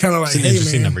 it's kind of like, it's an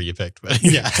interesting number you picked, but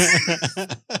yeah.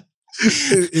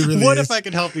 It really what is. if I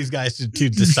could help these guys to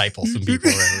disciple some people?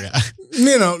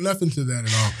 Nothing to that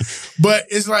at all. But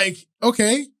it's like,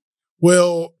 okay,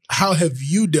 Well, how have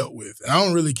you dealt with? And I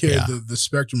don't really care Yeah. the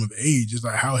spectrum of age. It's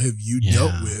like, how have you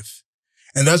dealt with?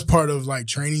 And that's part of like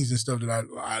trainings and stuff that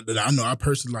I know I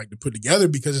personally like to put together,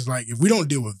 because it's like, if we don't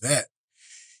deal with that,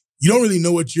 you don't really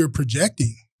know what you're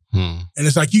projecting. And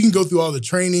it's like, you can go through all the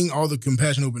training, all the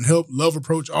compassion, open help, love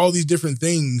approach, all these different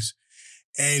things,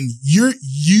 and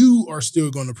you are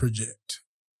still going to project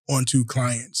onto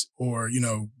clients or, you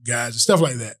know, guys and stuff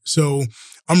like that. So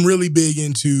I'm really big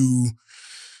into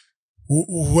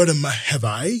have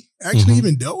I actually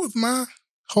even dealt with my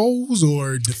holes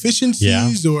or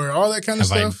deficiencies or all that kind of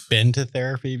stuff? Have I been to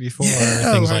therapy before?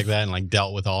 Yeah, Things like that, and like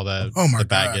dealt with all the, the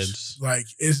baggage. Gosh. Like,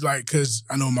 it's like, because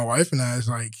I know my wife and I, it's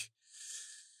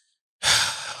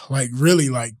like really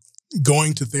like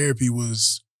going to therapy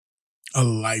was a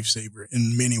lifesaver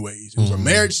in many ways. It was a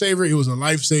marriage saver. It was a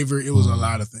lifesaver. It was a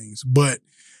lot of things. But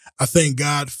I thank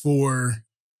God for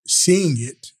seeing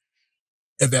it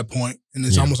at that point. And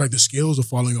it's almost like the scales are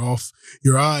falling off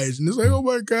your eyes. And it's like, oh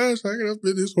my gosh, I could have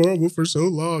been this horrible for so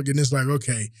long. And it's like,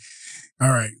 okay, all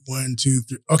right, 1, 2,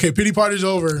 3. Okay, pity party's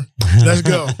over. Let's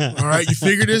go. All right, you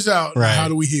figured this out. Right. How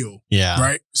do we heal? Yeah.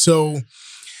 Right? So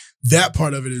that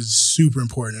part of it is super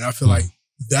important. And I feel like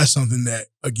that's something that,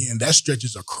 again, that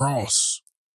stretches across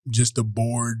just the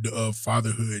board of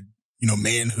fatherhood, you know,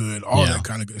 manhood, all that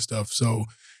kind of good stuff. So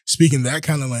speaking that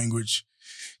kind of language,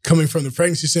 coming from the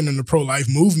pregnancy center and the pro-life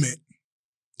movement,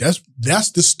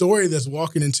 that's the story that's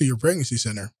walking into your pregnancy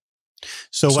center.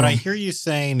 So what I hear you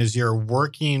saying is you're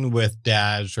working with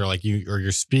dads, or like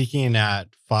you're speaking at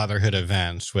fatherhood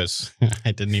events, which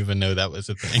I didn't even know that was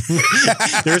a thing.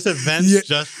 There's events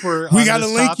just for we got to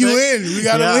link you in. We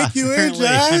got to link you in,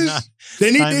 Josh.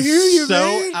 They need to hear you,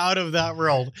 man. Out of that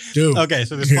world. Dude. Okay,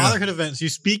 so there's fatherhood events. You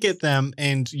speak at them,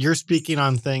 and you're speaking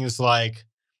on things like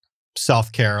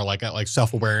self-care, like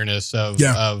self-awareness of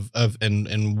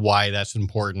and why that's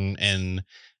important,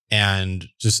 and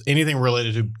just anything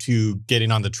related to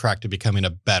getting on the track to becoming a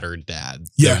better dad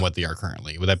than what they are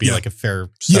currently. Would that be like a fair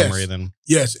summary then?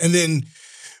 Yes. And then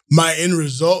my end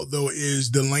result, though,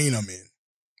 is the lane I'm in.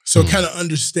 So kind of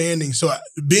understanding. So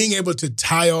being able to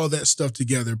tie all that stuff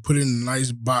together, put it in a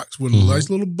nice box with a nice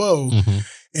little bow.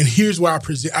 And here's why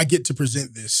I get to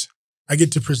present this. I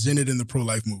get to present it in the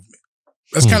pro-life movement.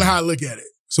 That's kind of how I look at it.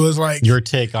 So it's like your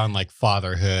take on like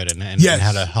fatherhood and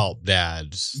how to help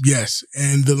dads. Yes.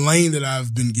 And the lane that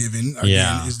I've been given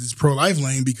again is this pro-life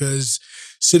lane, because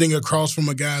sitting across from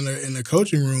a guy in a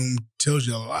coaching room tells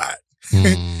you a lot,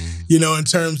 you know, in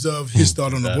terms of his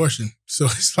thought on abortion. So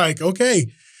it's like,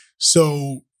 okay,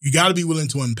 so you got to be willing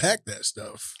to unpack that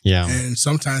stuff. Yeah. And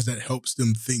sometimes that helps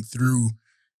them think through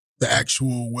the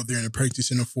actual, what they're in a pregnancy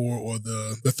center for, or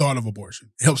the thought of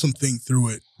abortion. It helps them think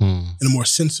through it in a more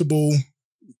sensible,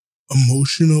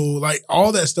 emotional, like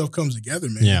all that stuff comes together,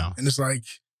 man. Yeah. And it's like,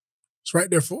 it's right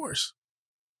there for us.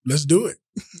 Let's do it.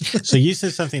 So you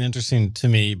said something interesting to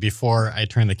me before I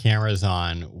turned the cameras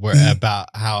on, where about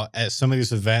how at some of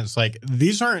these events, like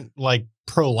these aren't like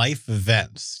pro-life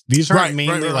events. These aren't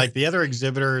mainly like the other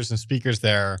exhibitors and speakers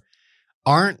there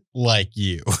aren't like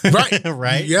you. Right.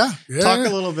 Right? Yeah. Talk a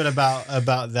little bit about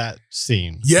that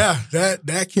scene. Yeah,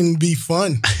 that can be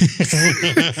fun.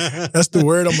 That's the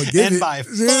word I'm gonna give it. And by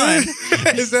fun,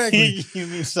 exactly. You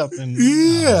mean something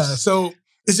else. So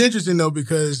it's interesting though,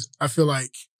 because I feel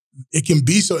like it can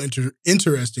be so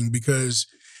interesting because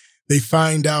they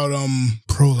find out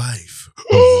pro-life.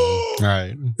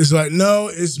 Right. It's like, no,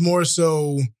 it's more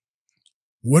so,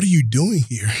 what are you doing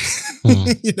here?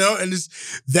 You know, and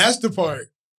that's the part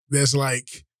that's like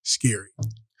scary.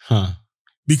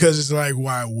 Because it's like,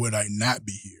 why would I not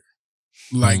be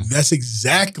here? Like, that's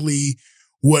exactly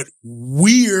what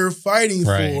we're fighting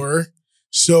for.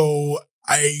 So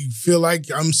I feel like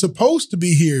I'm supposed to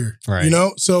be here. Right. You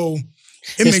know? So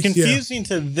it's confusing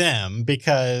to them,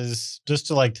 because just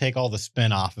to like take all the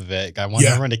spin off of it, I want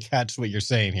everyone to catch what you're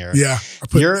saying here. Yeah. I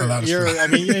put a lot of spin. I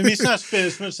mean, it's not spin.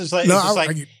 It's just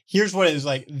like, here's what it is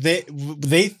like.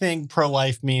 They think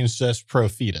pro-life means just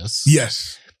pro-fetus.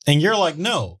 Yes. And you're like,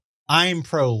 no, I'm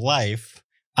pro-life.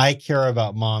 I care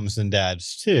about moms and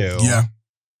dads too. Yeah.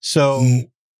 So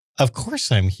of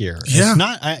course I'm here. Yeah. It's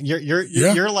not,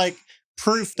 you're like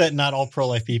proof that not all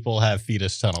pro-life people have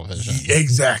fetus tunnel vision.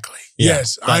 Exactly. Yeah,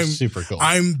 yes. I'm super cool.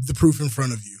 I'm the proof in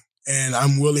front of you, and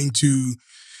I'm willing to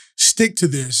stick to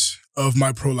this of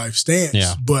my pro-life stance.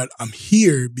 Yeah. But I'm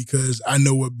here because I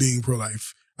know what being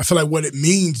pro-life, I feel like what it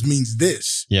means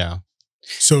this. Yeah.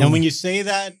 So, and when you say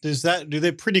that, do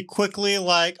they pretty quickly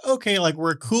like, okay, like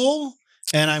we're cool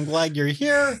and I'm glad you're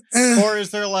here? Or is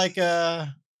there like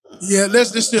a... Yeah,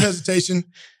 there's still hesitation.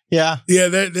 Yeah. Yeah,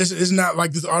 this is not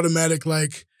like this automatic,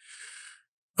 like,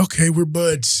 okay, we're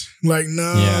buds. Like,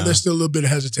 no, there's still a little bit of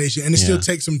hesitation. And it still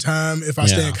takes some time if I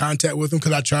stay in contact with them,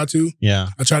 because I try to. Yeah.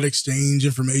 I try to exchange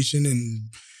information, and,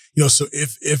 so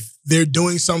if they're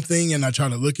doing something and I try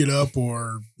to look it up,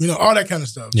 or, all that kind of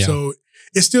stuff. Yeah. So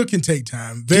it still can take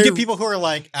time. Do you get people who are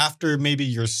like, after maybe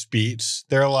your speech,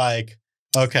 they're like,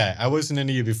 okay, I wasn't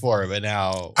into you before, but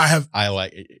now I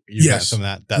like you got some of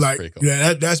that. That's like, pretty cool.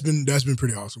 Yeah, that's been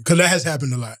pretty awesome, because that has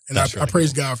happened a lot, and I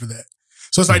praise God for that.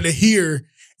 So it's like they hear,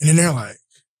 and then they're like,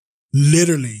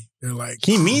 literally, they're like,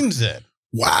 he means it.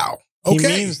 Wow.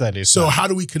 Okay. He means that. So how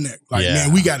do we connect? Like,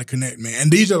 man, we got to connect, man.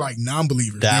 And these are like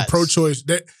non-believers. They're pro-choice.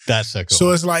 That's so cool.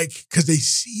 So it's like, because they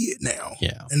see it now.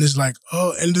 Yeah. And it's like,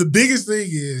 oh, and the biggest thing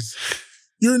is,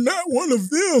 you're not one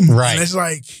of them. Right. And it's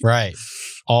like, right.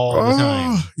 All the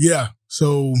time. Yeah.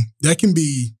 So that can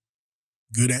be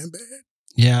good and bad.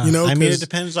 Yeah. I mean, it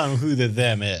depends on who the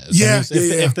them is. Yeah. I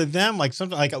mean, if the them, like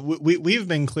something like we've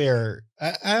been clear,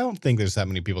 I don't think there's that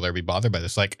many people that would be bothered by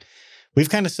this. Like, we've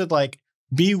kind of said, like,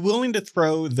 be willing to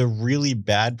throw the really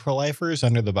bad pro-lifers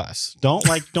under the bus.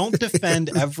 Don't defend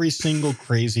every single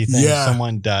crazy thing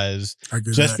someone does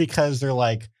just because they're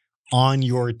like on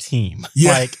your team.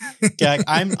 Yeah. Like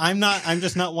I'm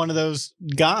just not one of those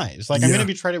guys. Like, I'm going to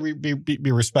be trying to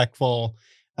be respectful,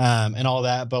 and all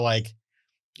that. But like,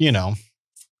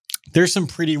 there's some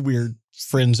pretty weird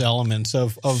fringe elements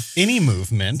of any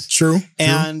movement. True.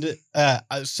 And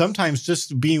sometimes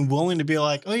just being willing to be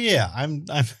like, oh yeah, I'm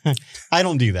I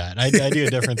don't do that. I do a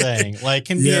different thing. Like,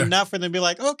 can be enough for them to be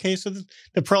like, okay, so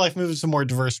the pro-life movement is a more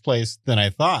diverse place than I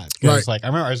thought. Because like, I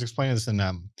remember I was explaining this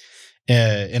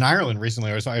in Ireland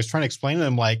recently. I was trying to explain to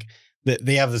them, like, that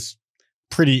they have this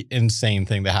pretty insane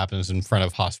thing that happens in front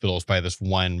of hospitals by this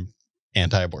one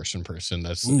anti-abortion person.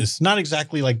 It's not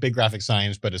exactly like big graphic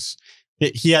signs, but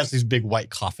he has these big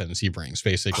white coffins he brings,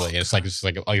 basically. And it's like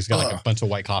he's got like a bunch of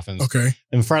white coffins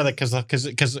in front of it,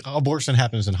 because abortion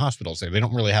happens in hospitals. They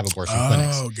don't really have abortion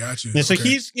clinics. Oh, gotcha. And so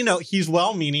he's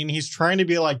well-meaning. He's trying to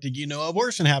be like, did you know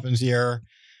abortion happens here?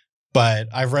 But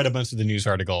I've read a bunch of the news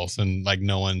articles, and like,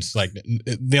 no one's like,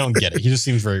 they don't get it. He just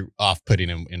seems very off-putting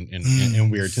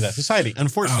and weird to that society,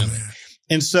 unfortunately.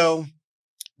 And so,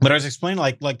 but I was explaining,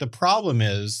 like the problem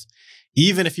is,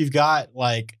 even if you've got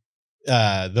like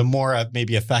the more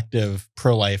maybe effective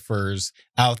pro-lifers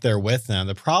out there with them,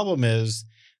 the problem is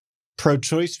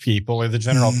pro-choice people or the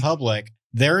general public,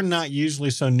 they're not usually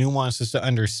so nuanced as to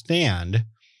understand.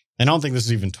 And I don't think this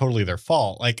is even totally their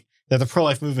fault. Like, that the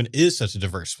pro-life movement is such a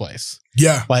diverse place.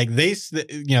 Yeah. Like, they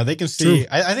can see,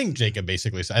 I think Jacob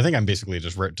basically said, I think I'm basically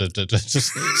just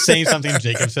saying something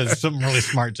Jacob said, something really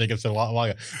smart Jacob said a while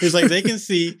ago. It's like, they can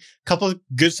see a couple of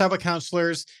good Sabbath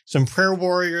counselors, some prayer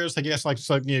warriors, I guess,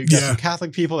 you got some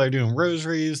Catholic people that are doing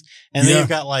rosaries. And then you've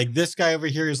got like this guy over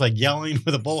here who's like yelling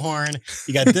with a bullhorn.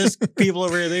 You got this people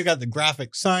over here, they've got the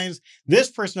graphic signs. This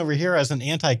person over here has an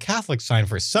anti-Catholic sign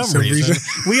for some reason.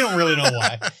 We don't really know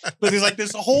why. But there's like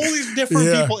this whole different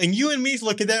people, and you and me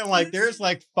look at that and like, there's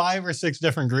like 5 or 6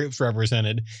 different groups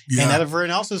represented, and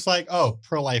everyone else is like, oh,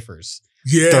 pro-lifers.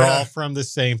 Yeah, they're all from the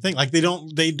same thing. Like, they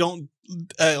don't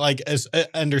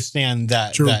understand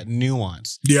that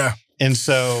nuance. Yeah. And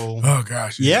so, oh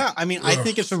gosh, I mean, I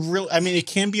think it's it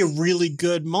can be a really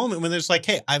good moment when there's like,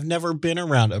 hey, I've never been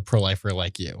around a pro-lifer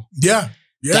like you. Yeah,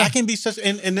 that can be such,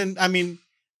 and then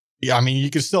you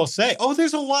could still say, oh,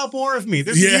 there's a lot more of me.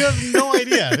 You have no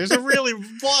idea. There's a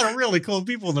lot of really cool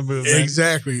people in the movement.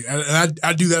 Exactly. And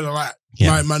I do that a lot.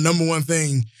 Yeah. My number one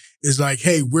thing is like,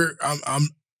 hey,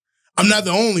 I'm not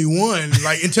the only one.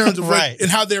 Like, in terms of and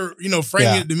how they're,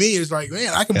 framing it to me, is like,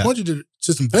 man, I can point you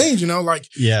to some things, like,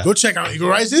 go check out Eagle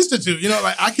Rights Institute.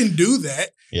 Like, I can do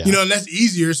that, and that's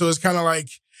easier. So it's kind of like,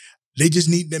 they just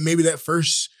need maybe that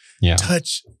first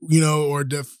touch, or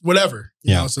whatever.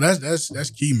 You know? So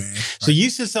that's key, man. So you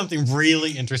said something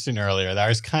really interesting earlier that I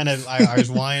was I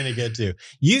was wanting to get to.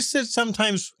 You said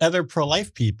sometimes other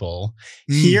pro-life people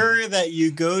hear that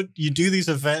you do these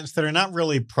events that are not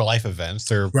really pro-life events.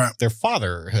 They're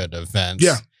fatherhood events.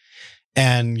 Yeah.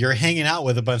 And you're hanging out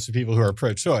with a bunch of people who are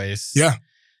pro-choice. Yeah.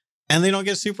 And they don't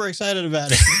get super excited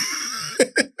about it.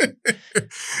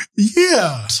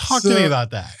 Yeah. Talk to me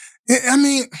about that. I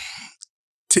mean,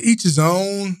 to each his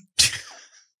own.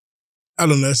 I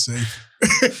don't know, that's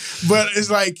safe. But it's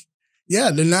like,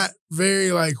 they're not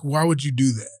very like, why would you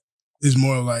do that? It's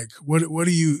more like, what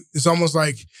do you, it's almost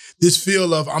like this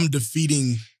feel of, I'm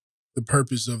defeating the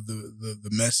purpose of the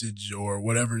message or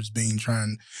whatever is being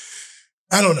trying.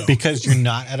 I don't know. Because you're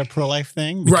not at a pro-life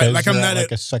thing? Right. Like, I'm not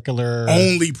at a secular.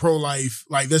 Only pro-life.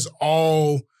 Like, that's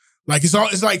all. Like,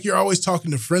 it's like you're always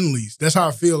talking to friendlies. That's how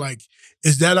I feel. Like,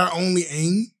 is that our only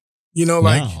aim?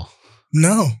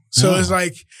 No. So No. it's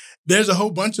like there's a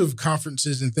whole bunch of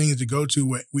conferences and things to go to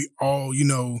where we all,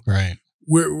 right.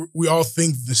 we all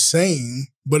think the same,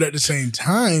 but at the same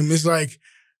time, it's like,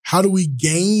 how do we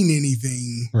gain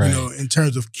anything, Right. in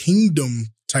terms of kingdom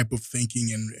type of thinking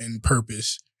and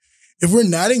purpose if we're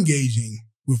not engaging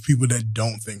with people that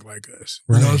don't think like us?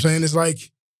 You know what I'm Right. saying? It's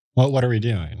like, what are we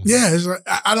doing? yeah, it's like,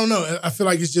 I don't know. I feel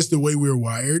like it's just the way we're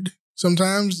wired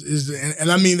sometimes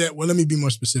and I mean that, well, let me be more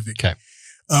specific. Okay.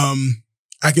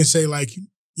 I can say like,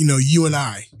 you and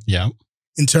I, Yeah.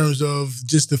 in terms of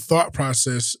just the thought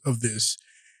process of this,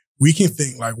 we can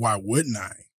think like, why wouldn't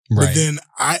I? Right. But then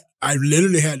I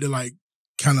literally had to like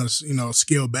kind of,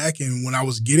 scale back. And when I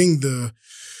was getting the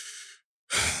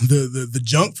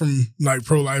junk from like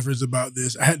pro-lifers about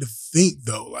this, I had to think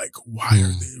though, like, why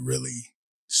are they really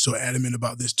so adamant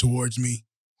about this towards me?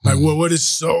 Like, what is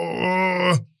so,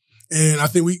 and I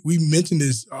think we mentioned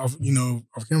this off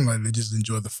camera, like they just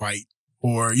enjoy the fight.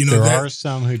 Or, there are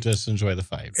some who just enjoy the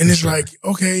fight. And it's like,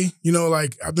 okay,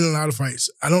 like I've been in a lot of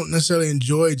fights. I don't necessarily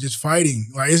enjoy just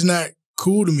fighting. Like, it's not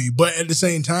cool to me. But at the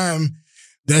same time,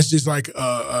 that's just like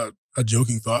a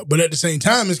joking thought. But at the same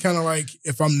time, it's kind of like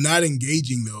if I'm not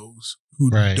engaging those who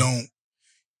don't,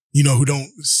 who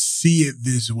don't see it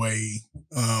this way,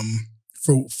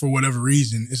 for whatever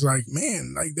reason, it's like,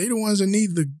 man, like they the ones that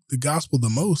need the gospel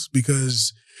the most,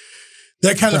 because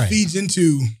that kind of feeds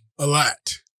into a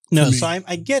lot. No, so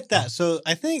I get that. So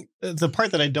I think the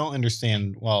part that I don't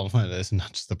understand, well, it's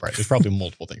not just the part, there's probably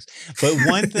multiple things. But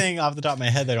one thing off the top of my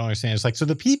head that I don't understand is like, so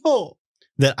the people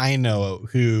that I know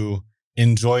who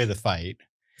enjoy the fight,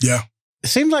 yeah, it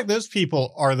seems like those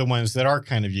people are the ones that are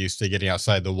kind of used to getting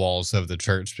outside the walls of the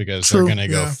church because True, they're going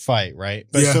to go fight, right?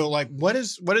 But so like, what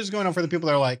is going on for the people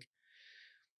that are like,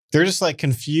 they're just like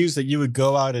confused that you would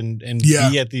go out and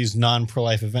be at these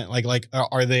non-pro-life events. Like,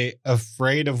 are they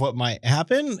afraid of what might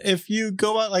happen if you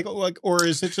go out? Like, or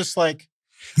is it just like,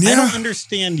 I don't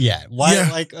understand yet. Why? Yeah.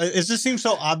 Like, it just seems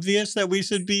so obvious that we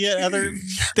should be at other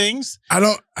things.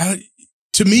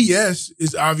 To me, yes,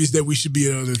 it's obvious that we should be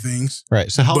at other things.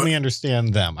 Right. So help me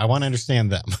understand them. I want to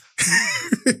understand them.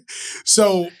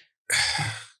 So,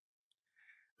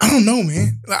 I don't know,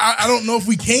 man. I don't know if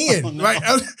we can. Oh, no. Like,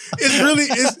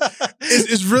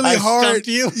 it's really hard. Stumped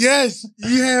you? Yes,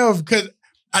 you have, because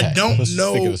I don't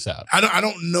know. Figure this out. I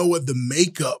don't know what the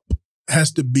makeup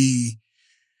has to be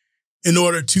in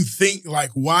order to think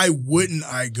like, why wouldn't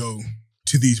I go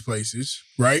to these places,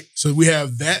 right? So we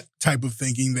have that type of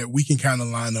thinking that we can kind of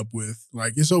line up with.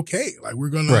 Like, it's okay. Like, we're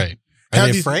gonna. Right. Are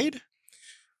they afraid?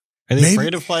 Are they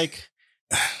afraid of like?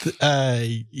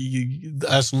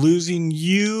 Us losing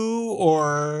you,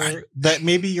 or that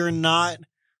maybe you're not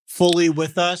fully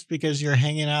with us because you're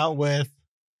hanging out with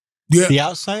the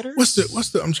outsiders? What's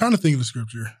the I'm trying to think of the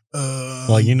scripture.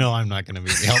 Well, I'm not going to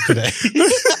be help today.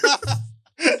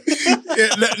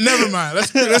 Never mind. Let's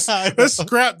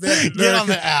scrap that. Get on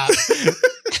the app.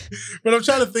 But I'm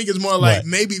trying to think, it's more like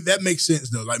maybe that makes sense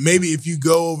though. Like maybe if you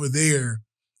go over there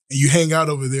and you hang out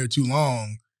over there too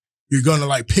long, you're going to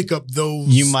like pick up those.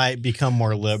 You might become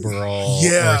more liberal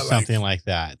or something like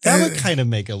that. That would kind of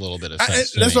make a little bit of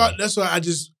sense. That's why I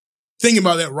just thinking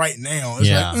about that right now. It's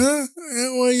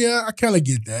like, I kind of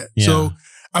get that. Yeah. So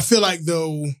I feel like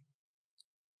though,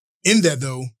 in that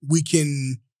though,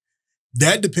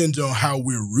 that depends on how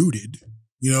we're rooted,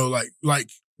 like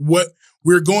what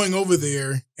we're going over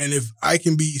there. And if I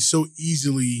can be so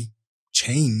easily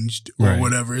changed or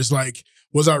whatever, it's like,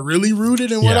 was I really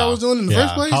rooted in what I was doing in the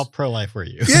first place? How pro-life were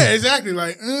you? Yeah, exactly.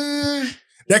 Like,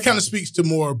 that kind of speaks to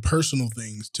more personal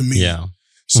things to me. Yeah.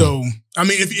 So, I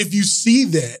mean, if you see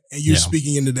that and you're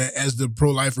speaking into that as the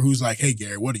pro-lifer who's like, hey,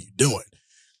 Gary, what are you doing?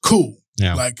 Cool.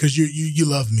 Yeah. Like, because you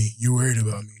love me. You're worried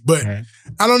about me. But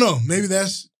I don't know. Maybe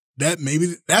that's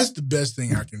the best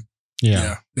thing I can,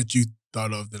 that you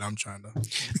thought of that I'm trying to.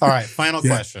 All right. Final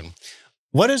question.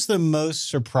 What is the most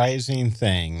surprising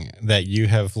thing that you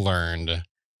have learned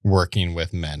working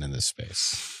with men in this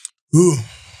space? Ooh.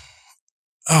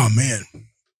 Oh, man.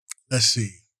 Let's see.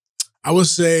 I would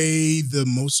say the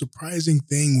most surprising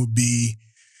thing would be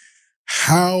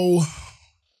how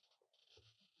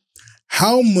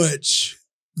much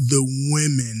the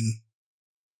women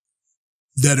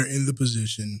that are in the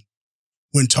position,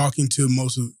 when talking to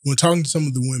some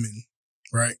of the women,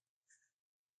 right?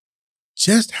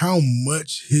 Just how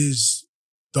much his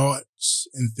thoughts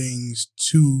and things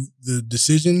to the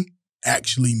decision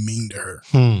actually mean to her.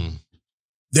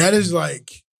 That is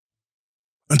like,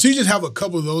 until you just have a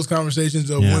couple of those conversations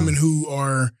of women who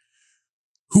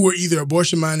were either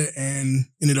abortion minded and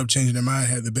ended up changing their mind,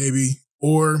 had the baby,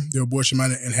 or they're abortion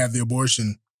minded and have the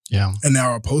abortion, and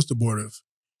now are post abortive,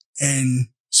 and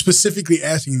specifically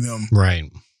asking them,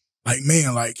 right? Like,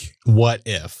 man, like, what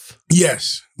if?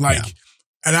 Yes, like,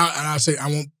 and I say I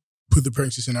won't put the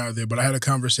pregnancy center out there, but I had a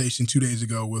conversation 2 days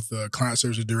ago with a client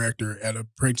services director at a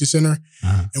pregnancy center,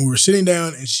 and we were sitting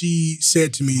down, and she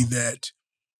said to me that,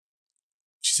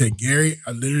 she said, Gary,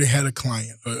 I literally had a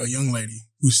client, a young lady,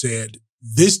 who said,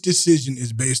 this decision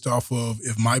is based off of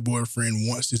if my boyfriend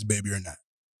wants this baby or not.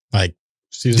 Like,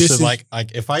 she just said,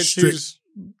 like if I choose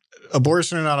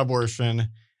abortion or not abortion,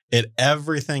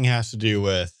 everything has to do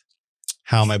with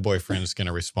how my boyfriend is going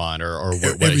to respond or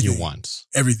what he wants.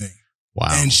 Everything. Wow.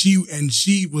 And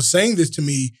she was saying this to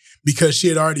me because she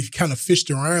had already kind of fished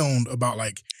around about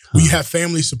like, will you have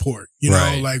family support? You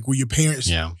know, like will your parents,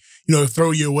 you know,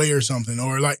 throw you away or something,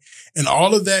 or like, and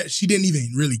all of that, she didn't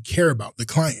even really care about the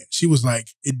client. She was like,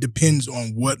 it depends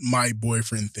on what my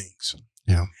boyfriend thinks.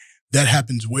 Yeah. That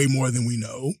happens way more than we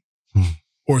know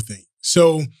or think.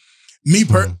 So me,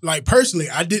 like personally,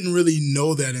 I didn't really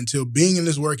know that until being in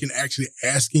this work and actually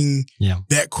asking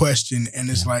that question. And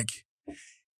it's like,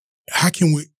 how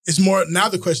can we, it's more, now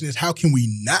the question is, how can we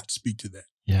not speak to that?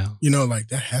 Yeah. You know, like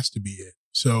that has to be it.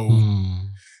 So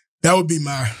that would be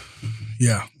my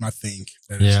thing.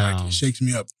 That is like, it shakes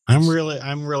me up. I'm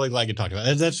really glad you talked about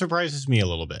it. That surprises me a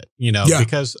little bit, you know,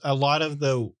 because a lot of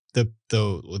the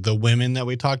women that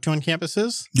we talk to on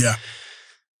campuses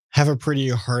have a pretty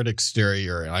hard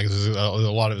exterior. Like a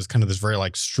lot of it's kind of this very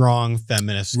like strong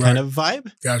feminist kind of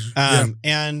vibe. Gotcha.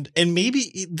 And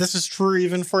maybe this is true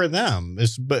even for them.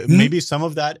 But maybe some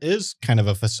of that is kind of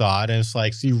a facade. And it's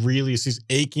like she's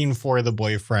aching for the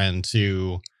boyfriend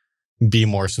to be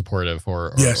more supportive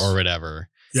or whatever.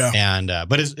 Yeah. And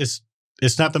but it's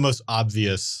not the most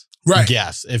obvious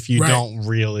guess if you don't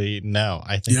really know.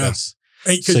 I think that's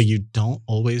so you don't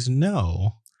always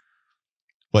know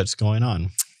what's going on.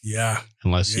 Yeah.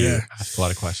 Unless you ask a lot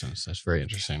of questions. That's very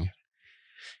interesting.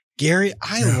 Gary,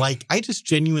 I just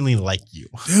genuinely like you.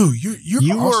 Dude, you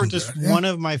awesome, are just one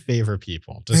of my favorite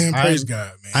people. Man, praise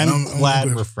God, man. I'm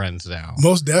glad we're friends now.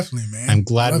 Most definitely, man. I'm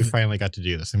glad we finally got to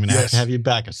do this. I'm going to have to have you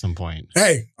back at some point.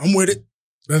 Hey, I'm with it.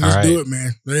 Let's do it,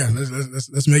 man. Yeah,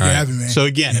 let's make it happen, man. So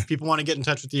again, if people want to get in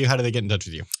touch with you, how do they get in touch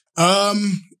with you?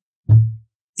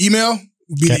 Email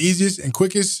would be the easiest and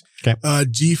quickest. Okay.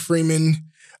 gfreeman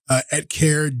at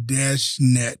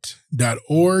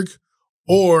care-net.org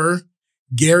or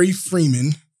Gary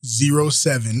Freeman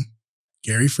 07,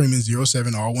 Gary Freeman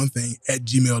 07, all one thing, at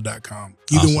gmail.com.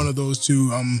 Either one of those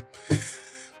two.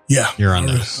 You're on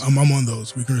those. I'm on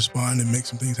those. We can respond and make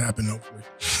some things happen, hopefully.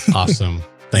 Awesome.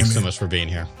 Thanks so much for being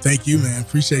here. Thank you, man.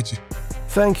 Appreciate you.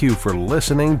 Thank you for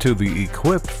listening to the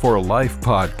Equipped for Life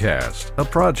podcast, a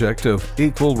project of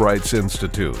Equal Rights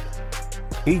Institute.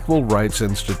 Equal Rights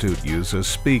Institute uses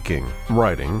speaking,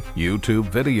 writing,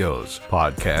 YouTube videos,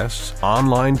 podcasts,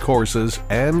 online courses,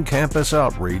 and campus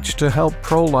outreach to help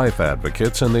pro-life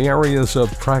advocates in the areas of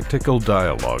practical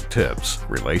dialogue tips,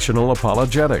 relational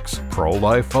apologetics,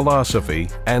 pro-life philosophy,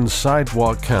 and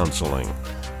sidewalk counseling.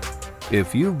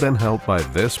 If you've been helped by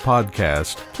this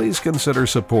podcast, please consider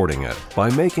supporting it by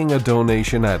making a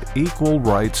donation at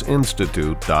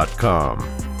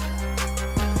equalrightsinstitute.com.